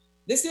were.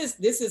 This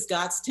is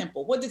God's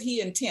temple. What did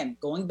he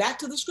intend? Going back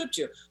to the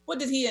scripture, what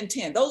did he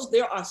intend?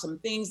 There are some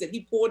things that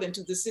he poured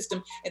into the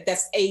system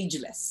that's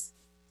ageless,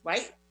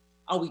 right?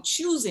 Are we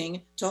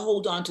choosing to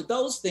hold on to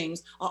those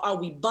things, or are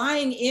we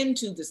buying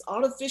into this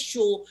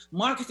artificial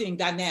marketing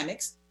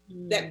dynamics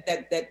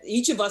that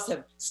each of us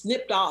have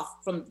snipped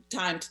off from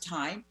time to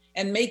time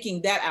and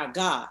making that our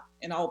God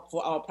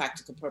for all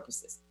practical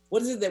purposes?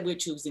 What is it that we're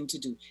choosing to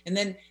do? And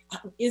then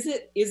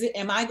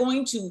am I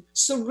going to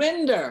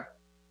surrender?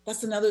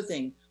 That's another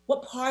thing.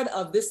 What part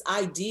of this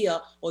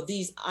idea or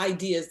these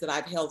ideas that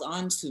I've held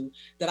on to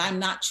that I'm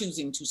not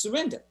choosing to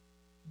surrender?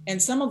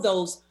 And some of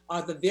those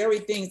are the very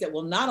things that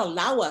will not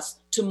allow us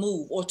to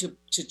move or to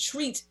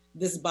treat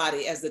this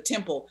body as the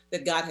temple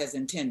that God has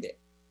intended.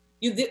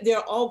 There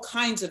are all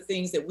kinds of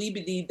things that we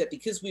believe that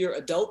because we are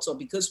adults or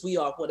because we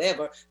are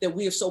whatever, that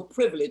we are so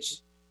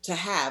privileged to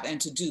have and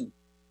to do.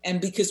 And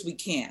because we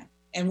can,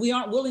 and we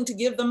aren't willing to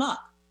give them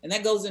up. And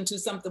that goes into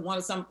one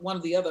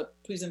of the other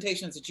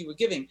presentations that you were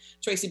giving,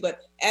 Tracy.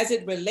 But as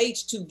it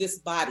relates to this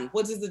body,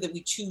 what is it that we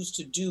choose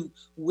to do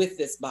with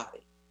this body?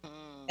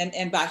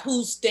 And by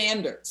whose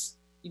standards?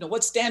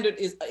 What standard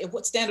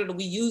are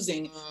we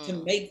using to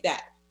make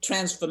that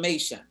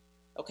transformation?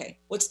 Okay,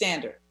 what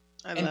standard?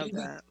 I love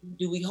that.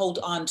 Do we hold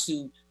on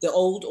to the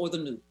old or the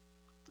new?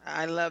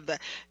 I love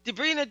that.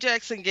 Debrina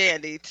Jackson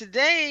Gandy.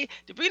 Today,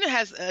 Debrina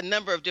has a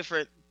number of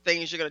different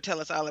things you're going to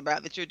tell us all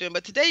about that you're doing.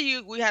 But today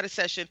we had a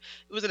session.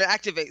 It was an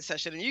Activate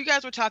session, and you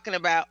guys were talking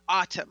about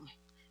autumn.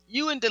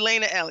 You and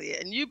Delana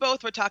Elliott, and you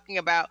both were talking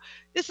about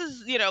this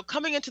is,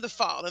 coming into the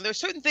fall, and there's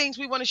certain things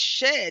we want to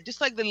shed, just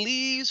like the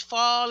leaves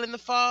fall in the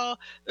fall.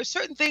 There's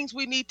certain things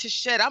we need to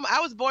shed. I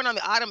was born on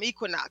the autumn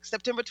equinox,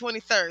 September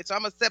 23rd, so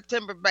I'm a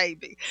September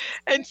baby.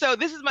 And so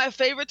this is my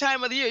favorite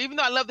time of the year. Even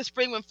though I love the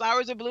spring when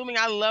flowers are blooming,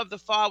 I love the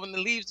fall when the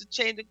leaves are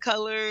changing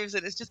colors,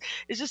 and it's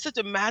just such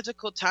a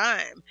magical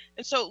time.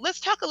 And so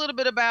let's talk a little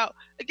bit about,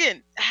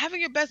 again,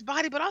 having your best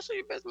body, but also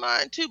your best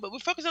mind too. But we're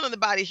focusing on the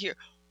body here.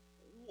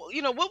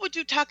 What would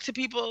you talk to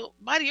people,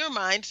 body or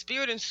mind,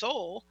 spirit and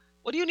soul?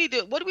 What do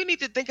we need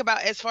to think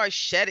about as far as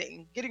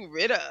shedding, getting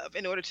rid of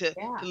in order to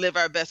live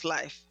our best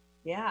life?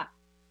 Yeah.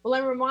 Well,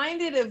 I'm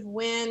reminded of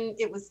when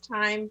it was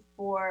time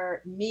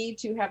for me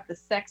to have the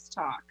sex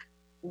talk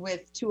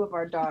with two of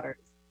our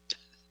daughters.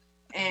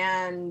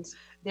 And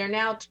they're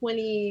now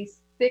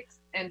 26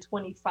 and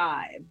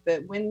 25.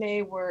 But when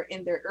they were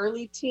in their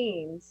early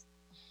teens,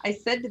 I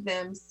said to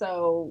them,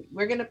 so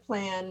we're going to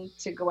plan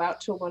to go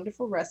out to a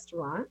wonderful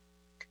restaurant.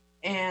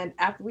 And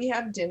after we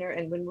have dinner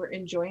and when we're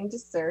enjoying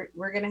dessert,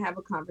 we're going to have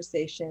a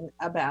conversation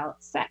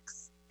about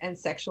sex and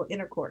sexual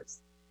intercourse.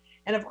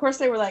 And of course,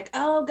 they were like,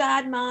 oh,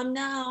 God, Mom,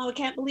 no, I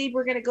can't believe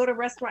we're going to go to a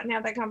restaurant and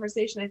have that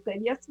conversation. I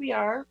said, yes, we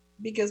are,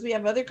 because we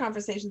have other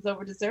conversations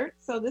over dessert.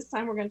 So this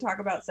time we're going to talk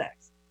about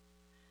sex.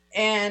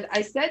 And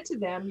I said to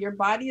them, your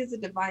body is a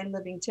divine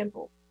living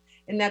temple.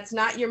 And that's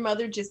not your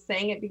mother just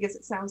saying it because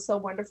it sounds so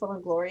wonderful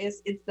and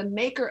glorious. It's the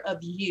maker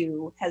of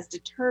you has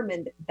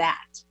determined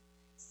that.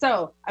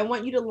 So I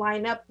want you to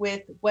line up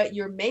with what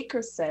your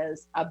maker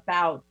says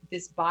about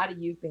this body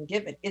you've been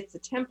given. It's a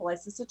temple. I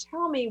said, so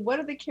tell me, what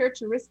are the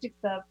characteristics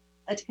of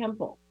a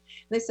temple?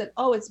 And they said,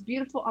 oh, it's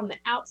beautiful on the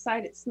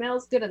outside. It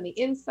smells good on the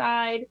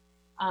inside.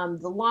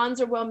 The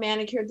lawns are well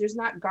manicured. There's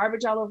not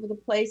garbage all over the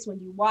place. When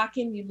you walk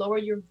in, you lower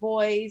your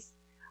voice.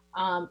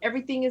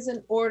 Everything is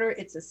in order.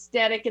 It's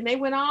aesthetic. And they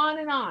went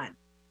on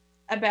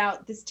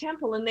about this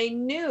temple, and they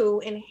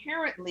knew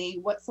inherently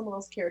what some of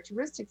those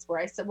characteristics were.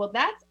 I said, well,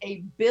 that's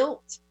a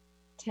built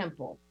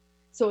temple.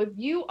 So if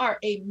you are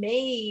a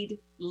made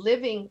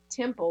living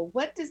temple,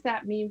 what does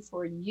that mean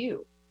for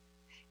you?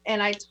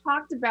 And I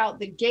talked about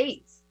the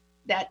gates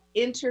that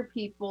enter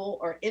people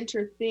or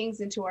enter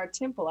things into our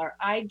temple, our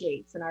eye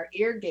gates and our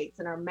ear gates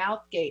and our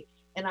mouth gate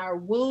and our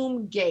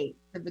womb gate,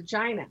 the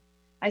vagina.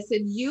 I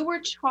said, you were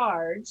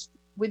charged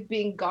with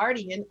being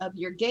guardian of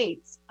your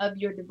gates of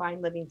your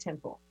divine living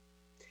temple.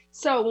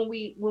 So when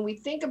we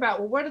think about,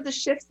 well, what are the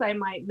shifts I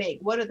might make?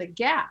 What are the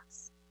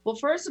gaps? Well,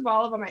 first of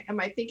all, am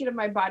I thinking of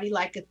my body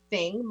like a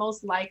thing?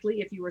 Most likely,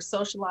 if you were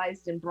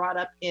socialized and brought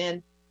up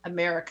in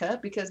America,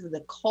 because of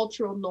the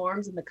cultural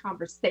norms and the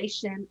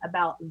conversation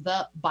about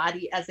the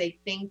body as a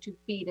thing to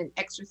feed and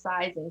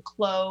exercise and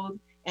clothe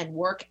and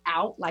work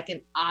out like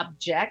an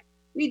object,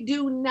 we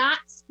do not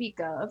speak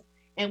of,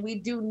 and we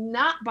do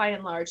not by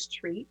and large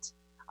treat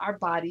our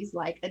bodies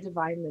like a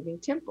divine living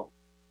temple.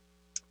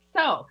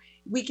 So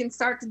we can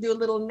start to do a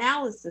little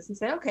analysis and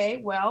say, okay,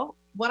 well,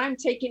 what I'm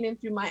taking in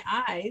through my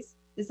eyes,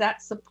 does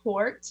that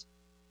support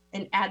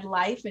and add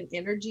life and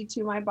energy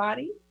to my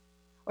body?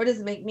 Or does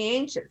it make me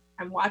anxious?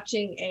 I'm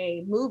watching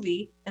a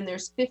movie and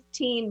there's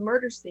 15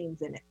 murder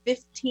scenes in it,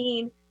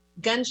 15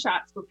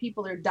 gunshots where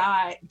people are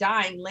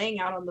dying, laying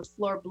out on the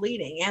floor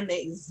bleeding, and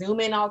they zoom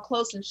in all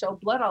close and show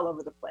blood all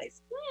over the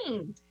place.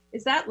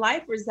 Is that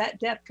life or is that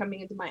death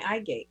coming into my eye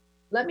gate?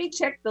 Let me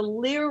check the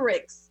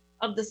lyrics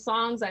of the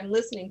songs I'm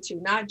listening to,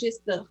 not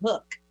just the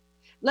hook.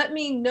 Let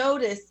me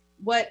notice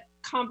what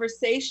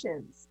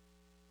conversations,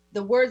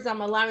 the words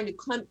I'm allowing to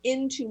come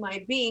into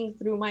my being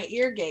through my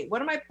ear gate.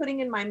 What am I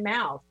putting in my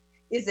mouth?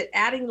 Is it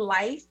adding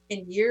life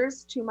and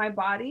years to my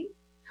body?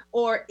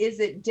 Or is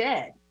it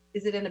dead?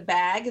 Is it in a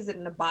bag? Is it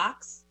in a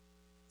box?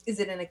 Is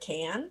it in a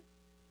can?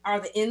 Are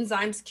the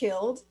enzymes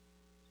killed?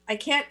 I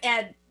can't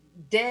add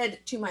dead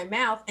to my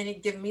mouth and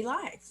it give me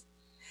life.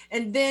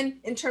 And then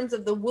in terms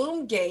of the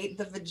womb gate,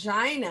 the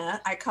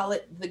vagina, I call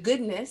it the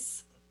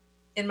goodness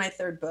in my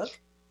third book.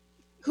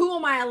 Who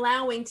am I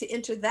allowing to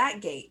enter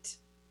that gate?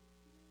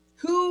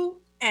 Who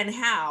and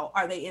how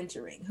are they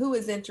entering? Who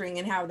is entering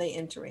and how are they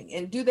entering?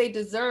 And do they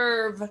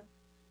deserve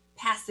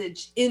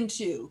passage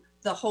into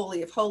the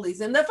Holy of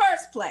Holies in the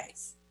first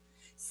place?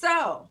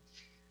 So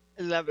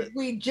I love it. If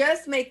we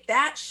just make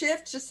that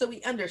shift just so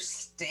we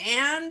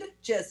understand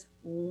just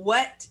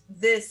what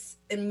this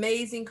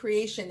amazing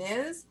creation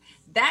is,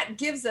 that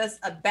gives us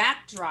a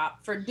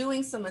backdrop for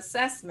doing some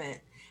assessment.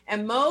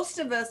 And most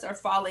of us are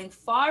falling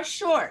far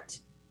short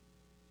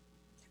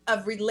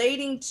of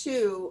relating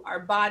to our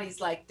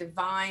bodies like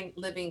divine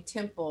living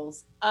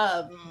temples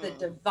of the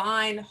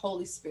divine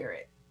Holy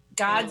Spirit,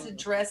 God's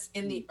address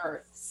in the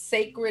earth,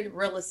 sacred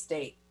real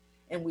estate,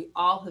 and we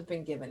all have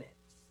been given it.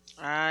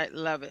 I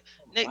love it.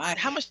 Nate,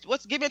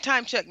 give me a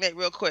time check, Nate,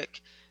 real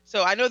quick.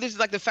 So I know this is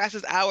like the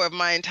fastest hour of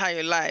my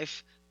entire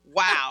life.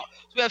 Wow.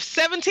 So we have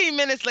 17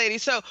 minutes,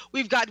 ladies. So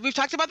we've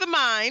talked about the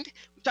mind.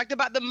 We've talked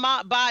about the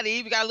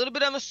body. We got a little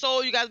bit on the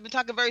soul. You guys have been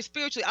talking very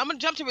spiritually. I'm going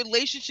to jump to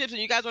relationships,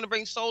 and you guys want to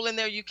bring soul in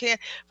there, you can.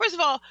 First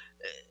of all,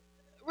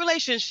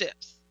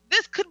 relationships.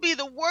 This could be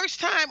the worst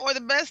time or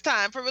the best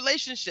time for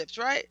relationships,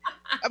 right?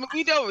 I mean,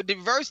 we know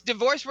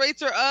divorce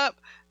rates are up,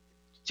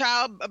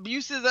 child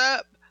abuse is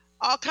up,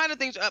 all kind of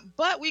things are up.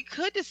 But we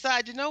could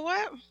decide, you know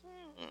what?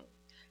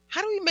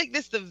 How do we make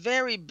this the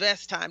very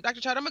best time? Dr.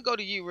 Child, I'm going to go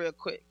to you real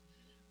quick.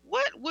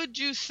 What would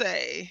you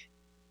say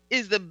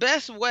is the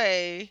best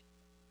way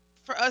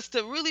for us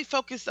to really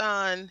focus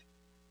on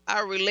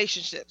our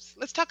relationships?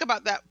 Let's talk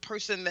about that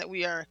person that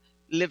we are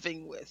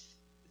living with.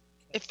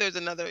 If there's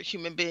another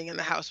human being in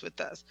the house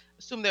with us,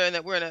 assume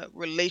we're in a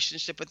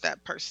relationship with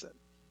that person.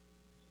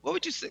 What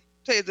would you say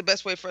is the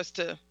best way for us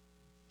to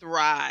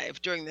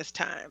thrive during this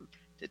time?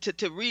 To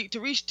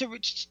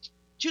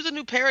choose a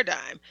new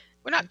paradigm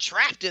we're not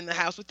trapped in the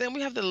house with them.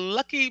 We have the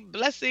lucky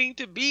blessing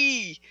to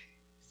be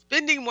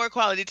spending more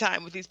quality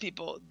time with these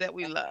people that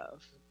we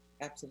love.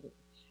 Absolutely.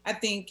 I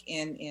think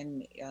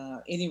in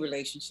any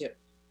relationship,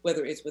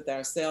 whether it's with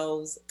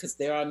ourselves, because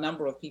there are a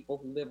number of people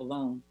who live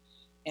alone,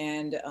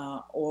 and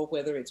or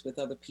whether it's with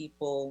other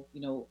people,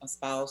 a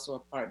spouse or a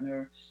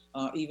partner,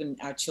 even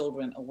our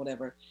children or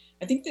whatever.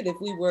 I think that if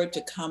we were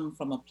to come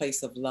from a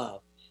place of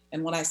love,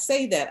 and when I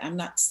say that, I'm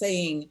not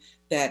saying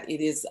that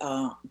it is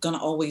going to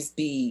always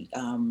be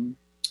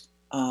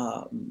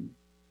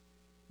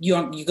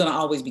you're going to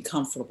always be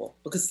comfortable,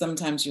 because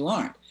sometimes you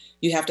aren't.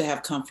 You have to have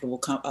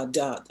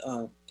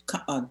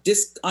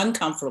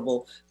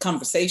uncomfortable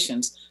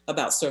conversations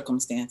about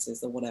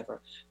circumstances or whatever.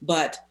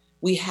 But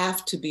we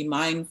have to be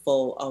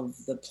mindful of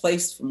the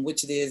place from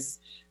which it is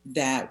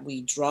that we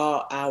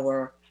draw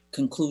our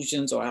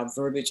conclusions or our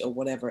verbiage or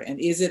whatever. And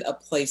is it a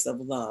place of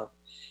love?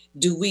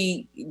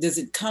 Does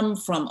it come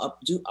from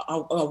do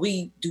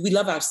we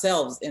love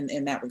ourselves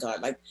in that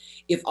regard? Like,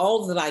 if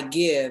all that I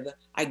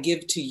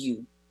give to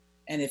you,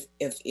 and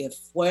if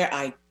where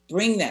I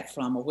bring that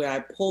from or where I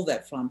pull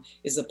that from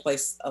is a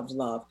place of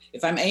love.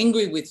 If I'm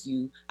angry with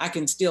you, I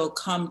can still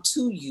come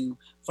to you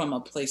from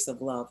a place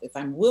of love. If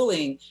I'm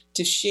willing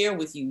to share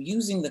with you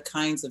using the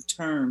kinds of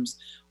terms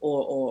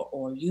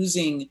or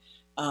using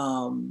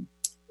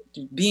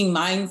being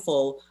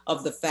mindful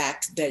of the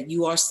fact that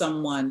you are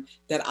someone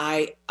that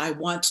I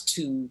want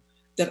you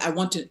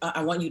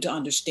to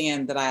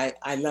understand that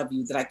I love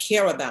you, that I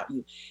care about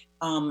you.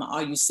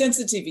 Are you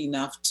sensitive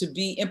enough to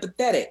be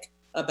empathetic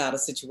about a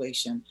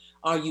situation?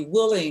 Are you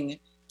willing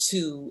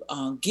to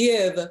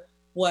give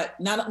once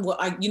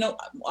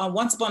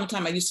upon a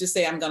time I used to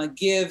say I'm going to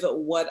give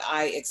what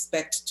I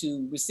expect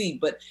to receive,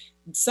 but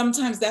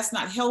sometimes that's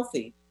not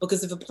healthy,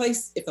 because if a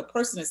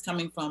person is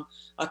coming from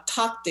a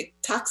toxic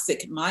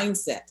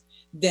mindset,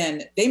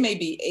 then they may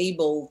be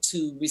able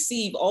to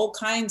receive all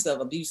kinds of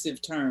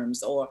abusive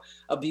terms or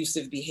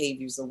abusive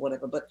behaviors or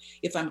whatever. But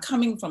if I'm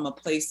coming from a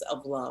place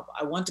of love,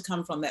 I want to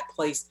come from that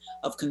place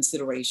of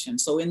consideration.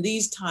 So in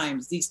these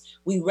times,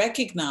 we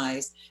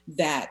recognize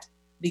that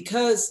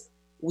because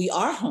we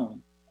are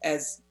home,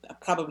 as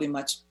probably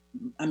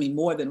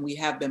more than we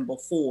have been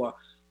before,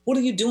 what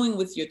are you doing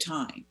with your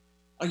time?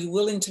 Are you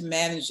willing to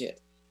manage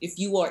it? If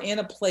you are in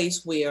a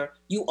place where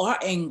you are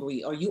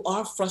angry or you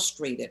are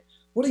frustrated,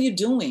 what are you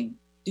doing?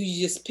 Do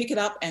you just pick it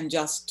up and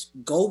just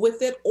go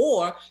with it?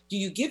 Or do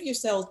you give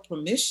yourself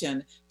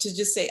permission to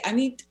just say, I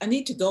need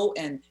to go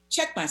and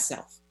check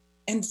myself?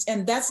 And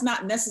that's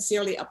not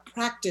necessarily a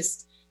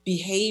practiced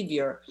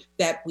behavior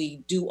that we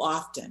do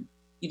often.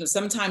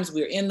 Sometimes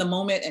we're in the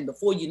moment, and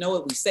before you know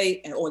it, we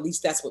say, or at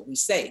least that's what we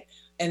say.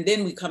 And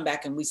then we come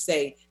back and we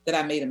say that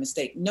I made a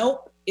mistake.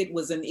 Nope, it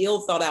was an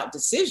ill thought out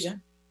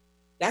decision.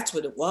 That's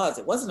what it was.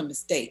 It wasn't a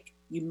mistake.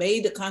 You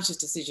made a conscious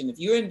decision. If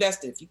you're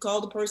invested, if you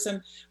called a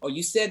person or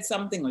you said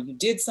something or you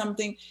did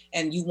something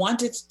and you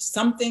wanted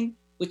something,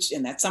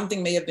 and that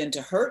something may have been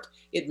to hurt,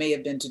 it may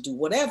have been to do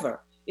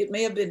whatever.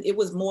 It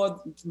was more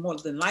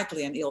than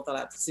likely an ill thought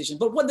out decision.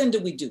 But what then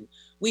do?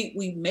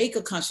 We make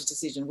a conscious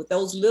decision with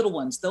those little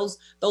ones, those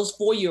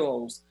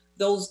 4-year-olds,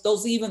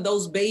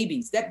 those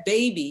babies. That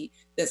baby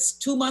that's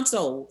 2 months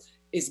old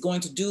is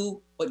going to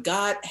do what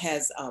God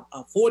has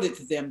afforded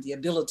to them the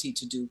ability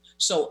to do.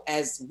 So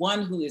as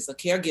one who is a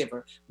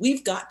caregiver,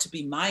 we've got to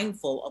be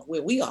mindful of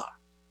where we are.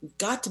 We've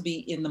got to be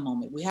in the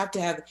moment. We have to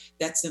have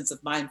that sense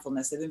of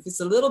mindfulness. And if it's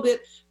a little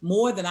bit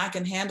more than I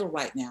can handle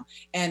right now,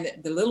 and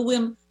the little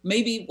one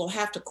maybe will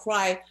have to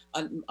cry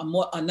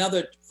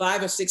another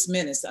 5 or 6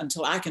 minutes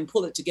until I can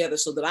pull it together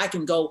so that I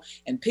can go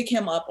and pick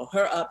him up or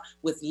her up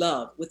with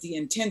love, with the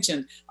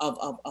intention of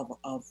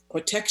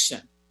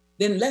protection.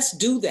 Then let's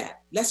do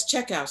that. Let's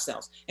check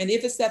ourselves. And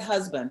if it's that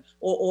husband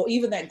or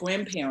even that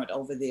grandparent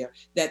over there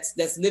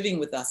that's living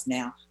with us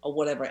now or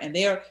whatever, and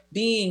they're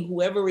being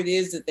whoever it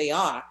is that they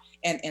are,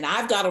 and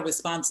I've got a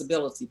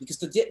responsibility, because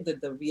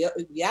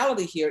the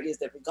reality here is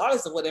that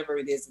regardless of whatever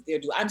it is that they're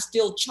doing, I'm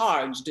still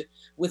charged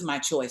with my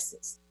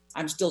choices.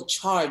 I'm still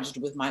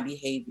charged with my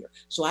behavior.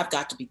 So I've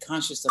got to be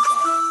conscious of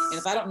that. And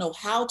if I don't know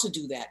how to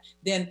do that,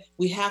 then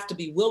we have to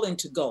be willing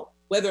to go.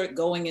 Whether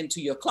going into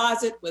your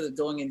closet, whether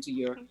going into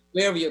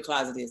wherever your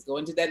closet is, go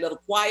into that little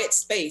quiet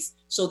space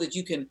so that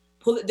you can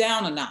pull it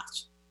down a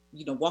notch,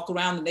 walk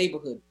around the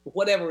neighborhood,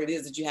 whatever it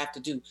is that you have to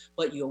do,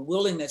 but your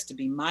willingness to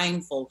be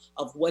mindful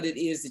of what it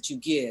is that you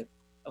give.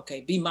 Okay,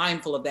 be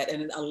mindful of that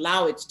and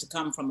allow it to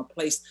come from a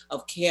place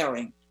of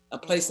caring, a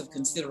place of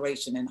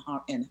consideration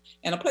and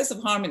a place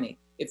of harmony.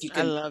 If you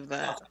can. I love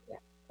that.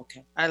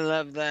 Okay. I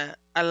love that.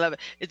 I love it.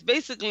 It's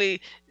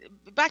basically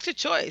back to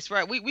choice,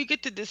 right? We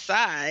get to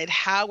decide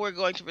how we're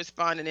going to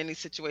respond in any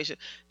situation.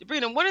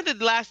 Debrina, one of the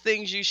last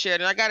things you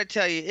shared, and I got to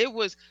tell you, it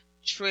was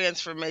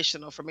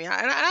transformational for me.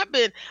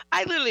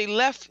 I literally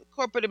left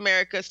corporate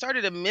America,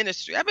 started a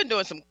ministry. I've been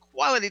doing some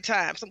quality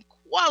time, some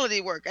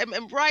quality work.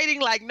 I'm writing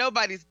like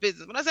nobody's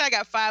business. When I say I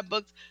got 5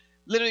 books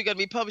literally going to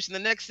be published in the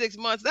next 6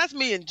 months, that's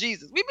me and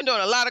Jesus. We've been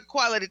doing a lot of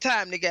quality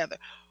time together.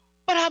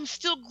 but I'm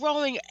still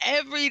growing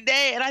every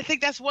day. And I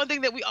think that's one thing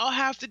that we all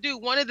have to do.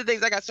 One of the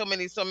things, I got so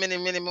many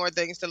more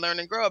things to learn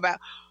and grow about.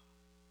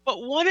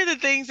 But one of the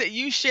things that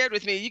you shared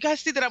with me, you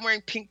guys see that I'm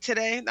wearing pink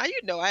today. Now, you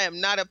know, I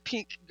am not a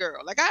pink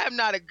girl. Like, I am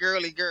not a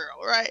girly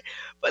girl, right?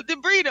 But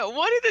Debrina,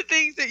 one of the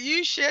things that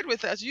you shared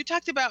with us, you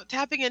talked about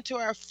tapping into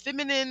our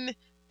feminine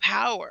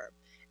power.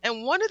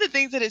 And one of the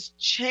things that has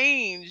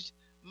changed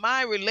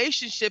my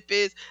relationship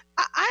is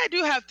I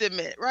do have to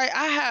admit, right?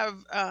 I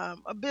have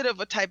a bit of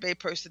a type A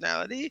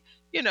personality.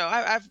 You know,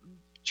 I've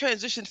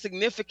transitioned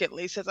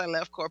significantly since I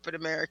left corporate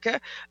America.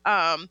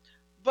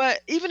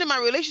 But even in my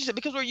relationship,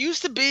 because we're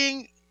used to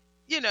being,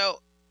 you know,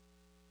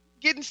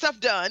 getting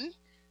stuff done,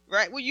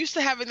 right? We're used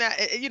to having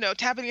that, you know,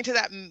 tapping into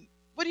that,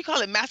 what do you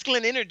call it,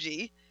 masculine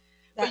energy.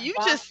 That But you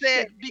boss just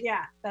said, chick,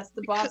 yeah, that's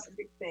the boss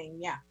chick thing.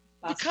 Yeah.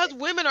 boss because chick.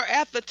 women are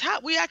at the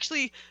top, we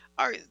actually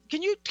are.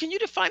 Can you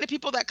define to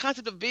people that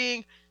concept of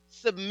being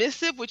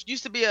submissive, which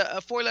used to be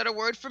a four-letter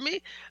word for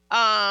me,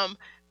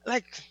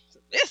 like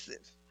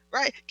submissive,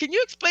 right? Can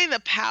you explain the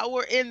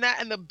power in that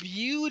and the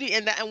beauty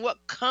in that and what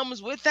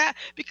comes with that?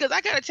 Because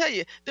I got to tell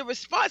you, the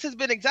response has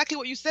been exactly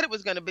what you said it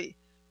was going to be.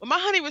 When my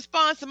honey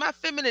responds to my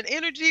feminine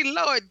energy,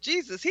 Lord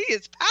Jesus, he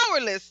is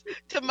powerless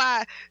to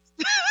my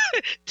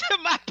to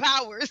my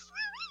powers.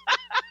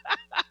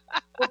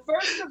 Well,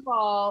 first of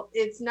all,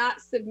 it's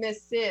not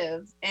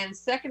submissive. And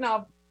second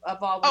of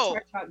all, we're Oh,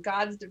 talking about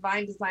God's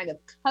divine design of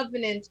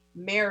covenant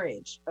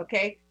marriage.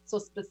 Okay. So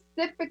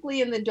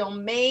specifically in the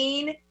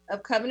domain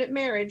of covenant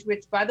marriage,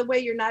 which by the way,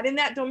 you're not in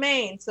that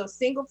domain. So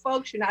single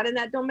folks, you're not in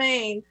that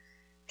domain.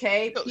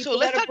 Okay. so People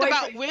let's that are talk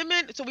about boyfriend.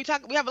 women. So we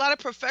have a lot of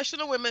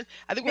professional women.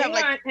 I think we have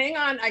like, Hang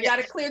on. I yes, got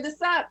to clear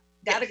this up.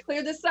 Got to yes.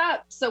 clear this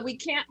up. So we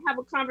can't have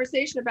a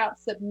conversation about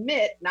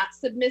submit, not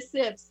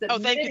submissive, Oh,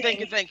 thank you,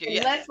 submitting,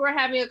 yes. unless we're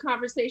having a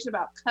conversation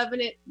about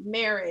covenant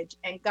marriage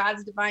and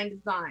God's divine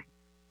design.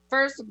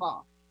 First of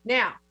all.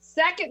 Now,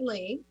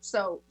 secondly,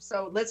 so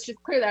let's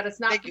just clear that. It's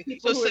not Thank for you.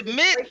 people So who are just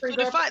submit. boyfriend,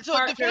 So define. girlfriend, So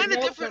partner. define the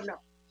No, difference. no.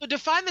 So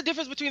define the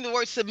difference between the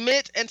word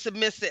submit and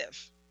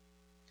submissive.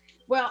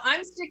 Well,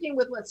 I'm sticking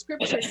with what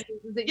scripture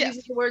uses. It Yes.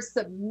 uses the word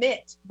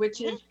submit, which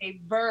Mhm. is a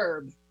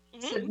verb.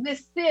 Mhm.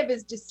 Submissive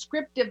is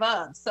descriptive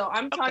of. So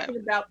I'm Okay. talking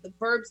about the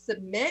verb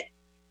submit.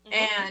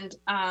 Mhm.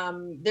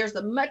 And there's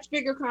a much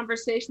bigger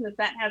conversation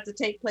that has to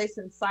take place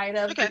inside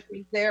of, Okay.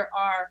 because there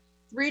are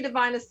 3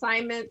 divine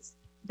assignments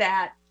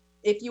that,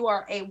 if you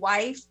are a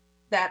wife,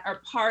 that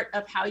are part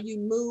of how you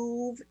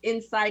move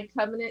inside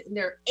covenant. And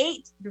there are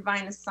 8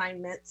 divine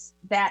assignments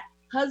that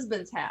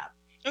husbands have.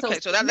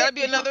 Okay. So that'd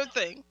be another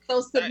thing. So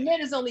All right.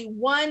 submit is only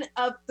one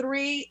of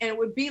 3, and it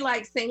would be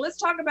like saying, let's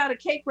talk about a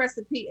cake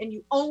recipe, and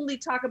you only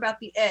talk about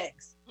the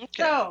eggs. Okay.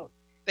 So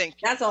Thank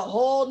you. that's a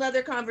whole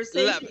nother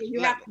conversation. Love it,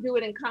 You love have to do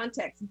it in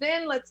context.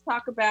 Then let's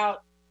talk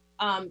about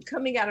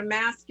coming out of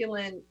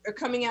masculine, or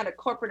coming out of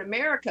corporate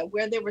America,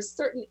 where there were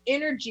certain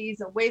energies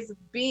and ways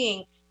of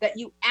being that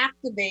you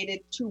activated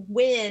to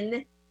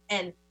win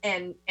and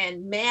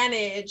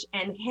manage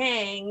and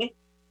hang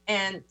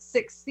and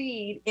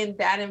succeed in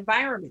that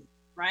environment,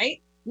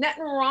 right?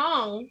 Nothing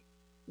wrong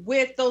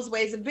with those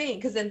ways of being,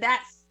 because in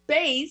that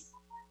space,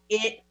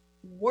 it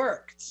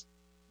worked.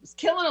 It was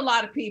killing a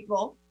lot of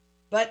people,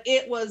 but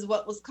it was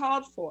what was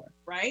called for,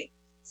 right?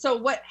 So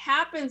what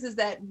happens is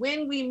that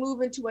when we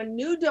move into a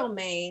new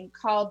domain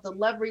called the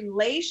love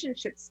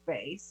relationship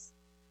space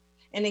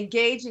and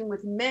engaging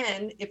with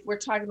men, if we're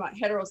talking about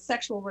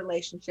heterosexual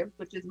relationships,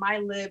 which is my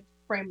lived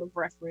frame of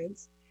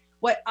reference,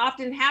 what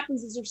often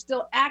happens is you're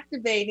still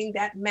activating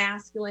that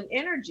masculine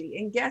energy.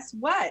 And guess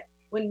what?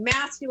 When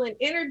masculine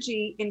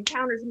energy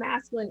encounters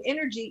masculine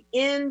energy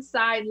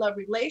inside love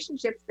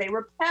relationships, they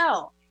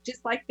repel,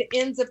 just like the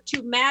ends of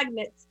 2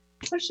 magnets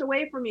push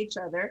away from each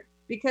other,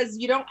 because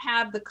you don't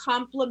have the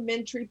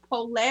complementary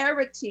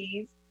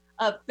polarities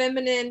of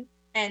feminine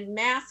and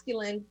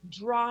masculine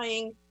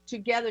drawing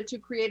together to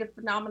create a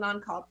phenomenon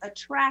called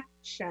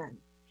attraction.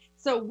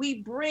 So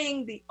we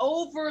bring the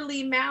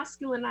overly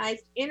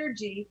masculinized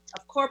energy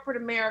of corporate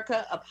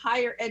America, of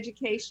higher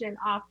education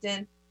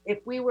often. If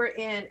we were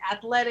in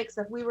athletics,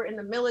 if we were in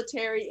the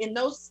military, in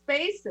those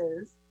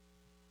spaces,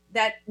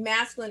 that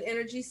masculine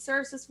energy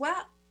serves us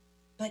well.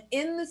 But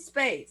in the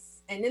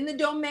space and in the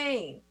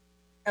domain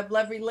of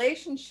love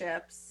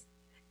relationships,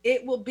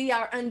 it will be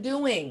our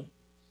undoing.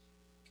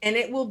 And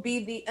it will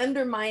be the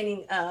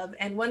undermining of,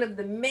 and one of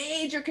the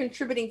major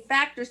contributing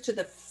factors to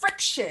the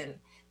friction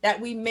that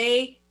we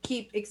may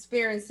keep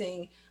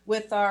experiencing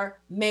with our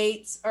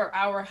mates or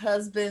our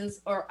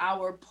husbands or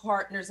our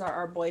partners or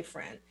our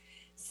boyfriend.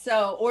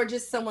 So, or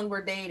just someone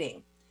we're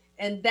dating.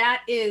 And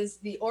that is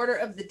the order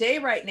of the day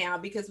right now,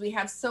 because we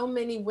have so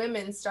many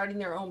women starting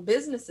their own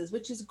businesses,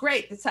 which is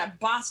great. It's that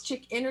boss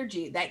chick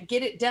energy, that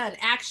get it done,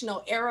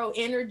 actional arrow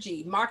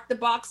energy, mark the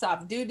box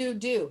off,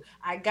 do.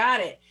 I got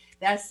it.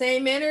 That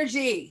same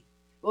energy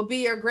will be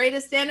your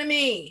greatest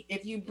enemy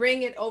if you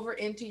bring it over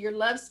into your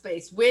love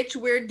space, which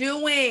we're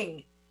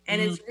doing.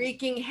 and it's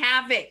wreaking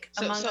havoc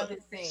among so, other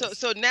things.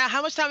 So now,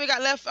 how much time we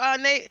got left,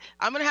 Nate?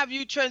 I'm gonna have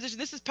you transition.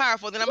 This is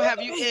powerful. Then I'm gonna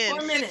have you in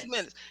 6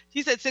 minutes.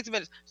 He said 6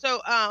 minutes.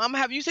 So I'm gonna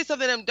have you say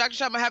something, and Dr.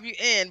 Shaw, I'm gonna have you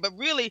in. But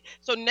really,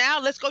 so now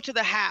let's go to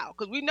the how,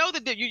 because we know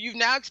that you've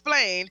now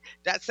explained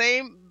that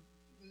same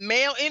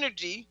male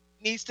energy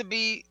needs to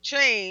be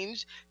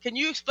changed. Can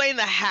you explain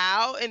the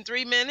how in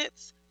 3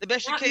 minutes? The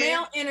best not you can.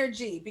 Male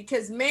energy,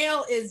 because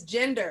male is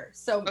gender.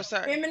 So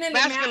feminine and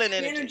masculine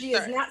energy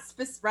is not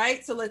specific,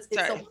 right? So it's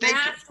a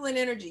masculine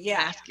energy. Yeah.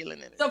 Masculine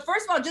energy. So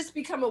first of all, just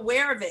become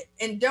aware of it,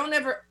 and don't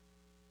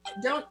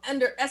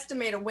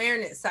underestimate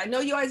awareness. I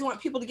know you always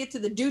want people to get to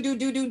the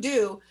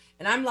do.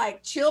 And I'm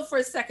like, chill for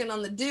a second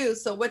on the do.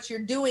 So what you're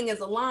doing is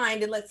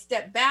aligned, and let's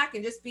step back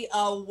and just be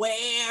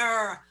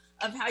aware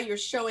of how you're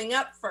showing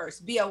up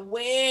first. Be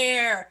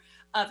aware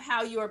of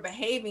how you are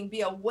behaving. Be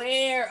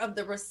aware of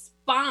the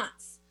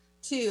response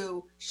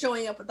to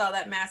showing up with all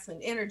that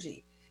masculine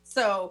energy.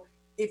 So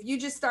if you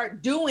just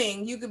start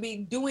doing, you could be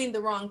doing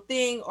the wrong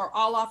thing or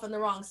all off in the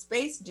wrong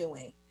space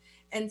doing.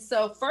 And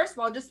so first of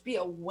all, just be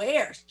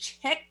aware,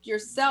 check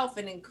yourself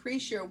and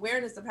increase your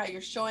awareness of how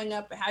you're showing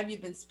up, how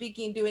you've been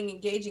speaking, doing,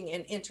 engaging,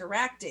 and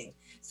interacting.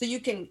 So you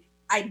can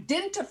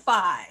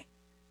identify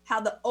how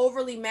the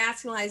overly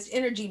masculinized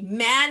energy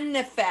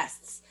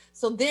manifests.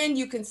 So then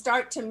you can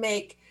start to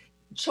make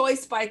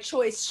choice by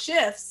choice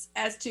shifts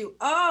as to,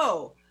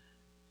 oh,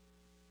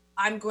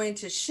 I'm going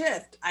to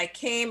shift. I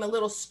came a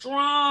little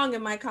strong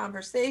in my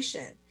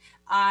conversation.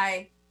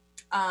 I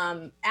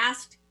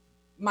asked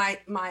my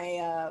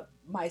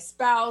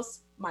spouse,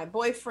 my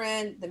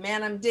boyfriend, the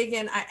man I'm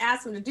digging, I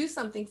asked him to do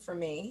something for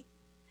me.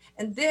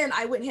 And then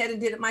I went ahead and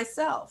did it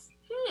myself.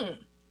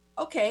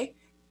 Okay.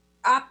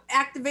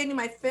 Activating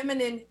my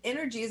feminine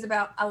energy is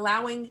about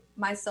allowing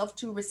myself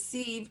to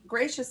receive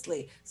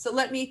graciously. So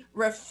let me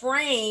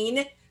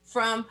refrain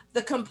from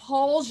the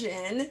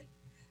compulsion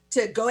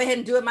to go ahead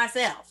and do it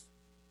myself.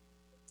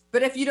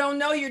 But if you don't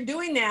know you're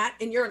doing that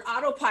and you're an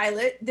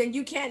autopilot, then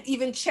you can't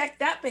even check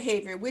that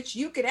behavior, which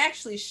you could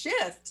actually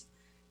shift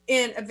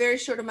in a very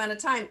short amount of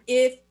time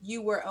if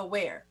you were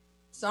aware.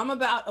 So I'm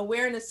about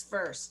awareness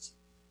first.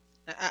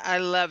 I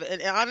love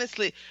it. And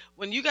honestly,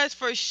 when you guys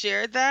first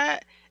shared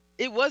that,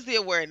 it was the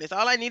awareness.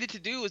 All I needed to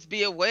do was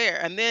be aware.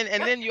 And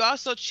then you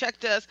also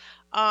checked us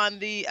on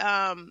the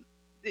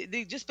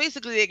just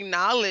basically the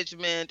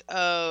acknowledgement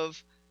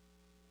of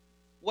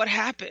what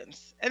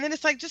happens. And then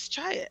it's like, just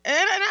try it. And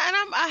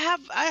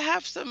I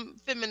have some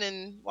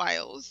feminine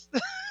wiles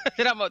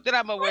that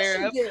I'm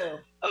aware of.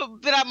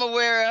 That I'm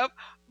aware of.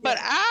 But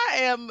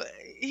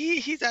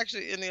he's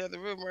actually in the other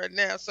room right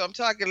now, so I'm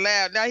talking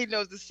loud. Now he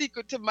knows the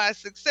secret to my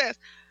success.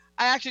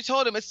 I actually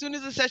told him as soon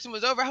as the session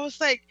was over, I was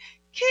like,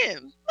 Kim,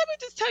 let me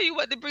just tell you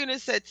what Debrina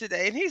said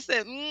today. And he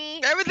said,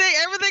 everything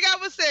I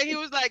was saying. He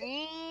was like,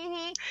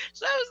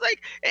 So I was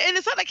like, and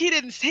it's not like he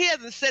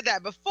hasn't said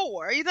that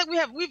before. He's like,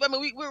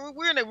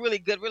 we're in a really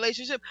good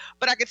relationship,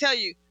 but I can tell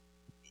you,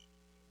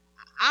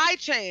 I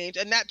changed,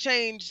 and that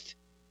changed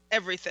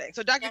everything.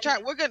 So Dr.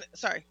 Chart,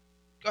 sorry,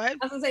 go ahead.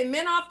 I was gonna say,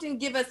 men often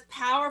give us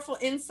powerful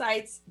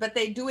insights, but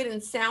they do it in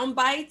sound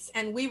bites,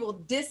 and we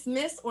will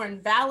dismiss or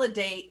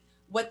invalidate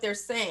what they're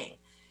saying.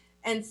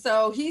 And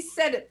so he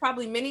said it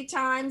probably many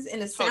times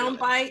in a sound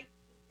bite,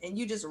 and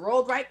you just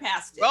rolled right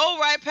past it. Roll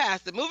right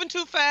past it. Moving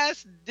too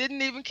fast,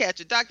 didn't even catch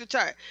it. Dr.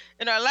 Chart,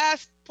 in our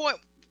last point,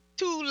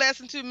 less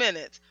than 2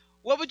 minutes,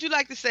 what would you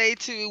like to say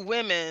to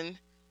women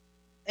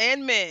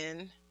and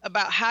men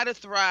about how to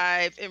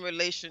thrive in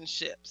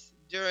relationships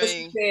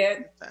during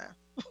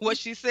what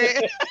she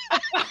said?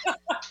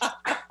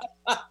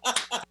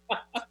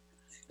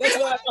 That's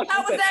what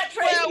how was that,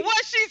 Tracy? Well,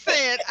 what she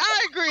said,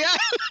 I agree.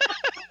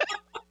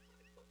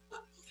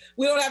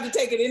 We don't have to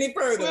take it any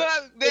further.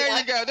 Well, there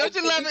you go. Don't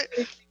you love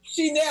it?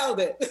 She nailed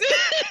it.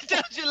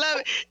 Don't you love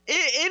it?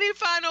 Any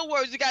final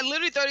words? You got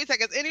literally 30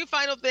 seconds. Any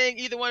final thing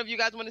either one of you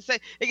guys want to say?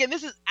 Again,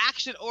 this is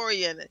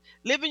action-oriented.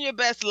 Living your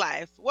best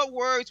life. What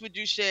words would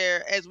you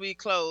share as we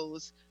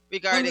close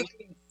regarding...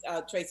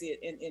 Tracy,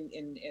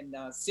 in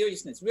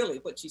seriousness, really,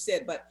 what she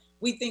said, but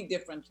we think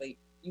differently.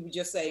 You were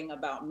just saying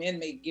about men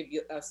may give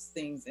us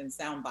things in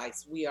sound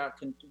bites. We are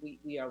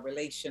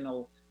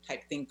relational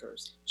type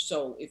thinkers.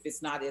 So if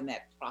it's not in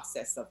that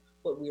process of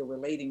what we are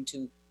relating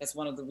to, that's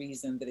one of the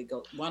reasons that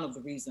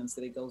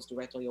it goes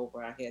directly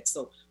over our heads.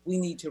 So we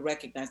need to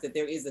recognize that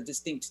there is a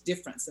distinct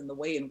difference in the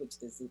way in which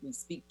we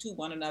speak to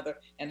one another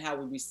and how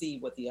we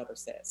receive what the other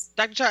says.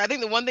 Dr. Char, I think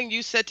the one thing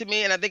you said to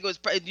me, and I think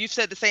you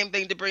said the same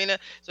thing, Debrina.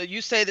 So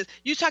you say this,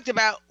 you talked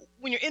about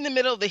when you're in the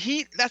middle of the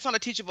heat, that's not a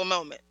teachable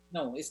moment.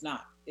 No, it's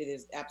not. It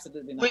is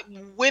absolutely not.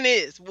 When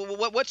is?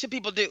 What should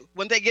people do?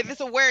 When they get this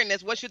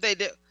awareness, what should they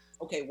do?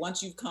 Okay,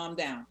 once you've calmed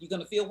down, you're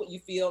going to feel what you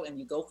feel, and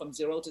you go from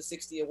 0 to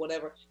 60 or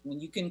whatever. When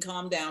you can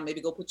calm down,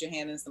 maybe go put your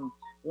hand in some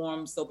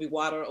warm soapy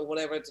water or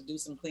whatever to do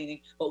some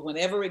cleaning. But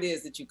whenever it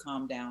is that you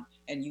calm down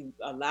and you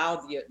allow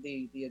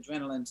the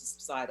adrenaline to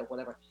subside or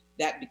whatever,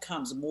 that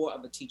becomes more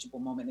of a teachable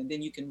moment. And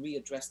then you can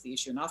readdress the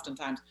issue. And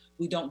oftentimes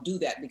we don't do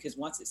that because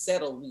once it's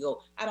settled, we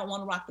go, I don't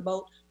want to rock the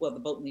boat. Well, the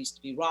boat needs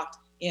to be rocked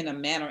in a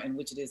manner in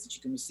which it is that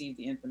you can receive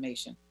the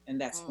information. And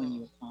that's when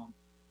you're calm.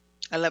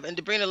 I love it. And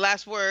Debrina,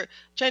 last word,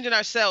 changing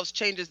ourselves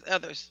changes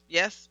others.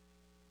 Yes?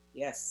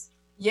 Yes.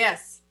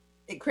 Yes.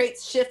 It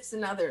creates shifts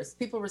in others.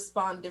 People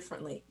respond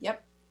differently.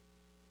 Yep.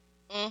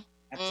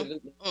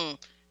 Absolutely.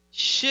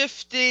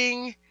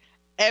 Shifting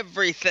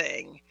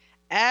everything.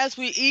 As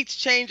we each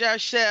change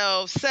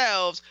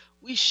ourselves,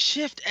 we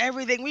shift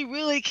everything. We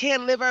really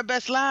can live our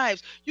best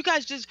lives. You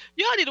guys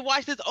y'all need to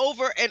watch this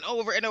over and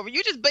over and over.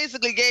 You just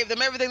basically gave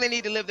them everything they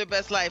need to live their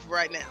best life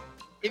right now.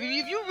 If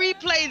you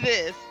replay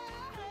this,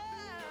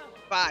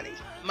 body,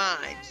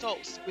 mind,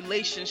 souls,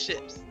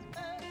 relationships.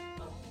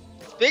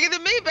 It's bigger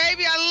than me,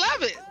 baby. I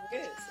love it.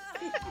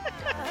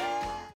 Yes.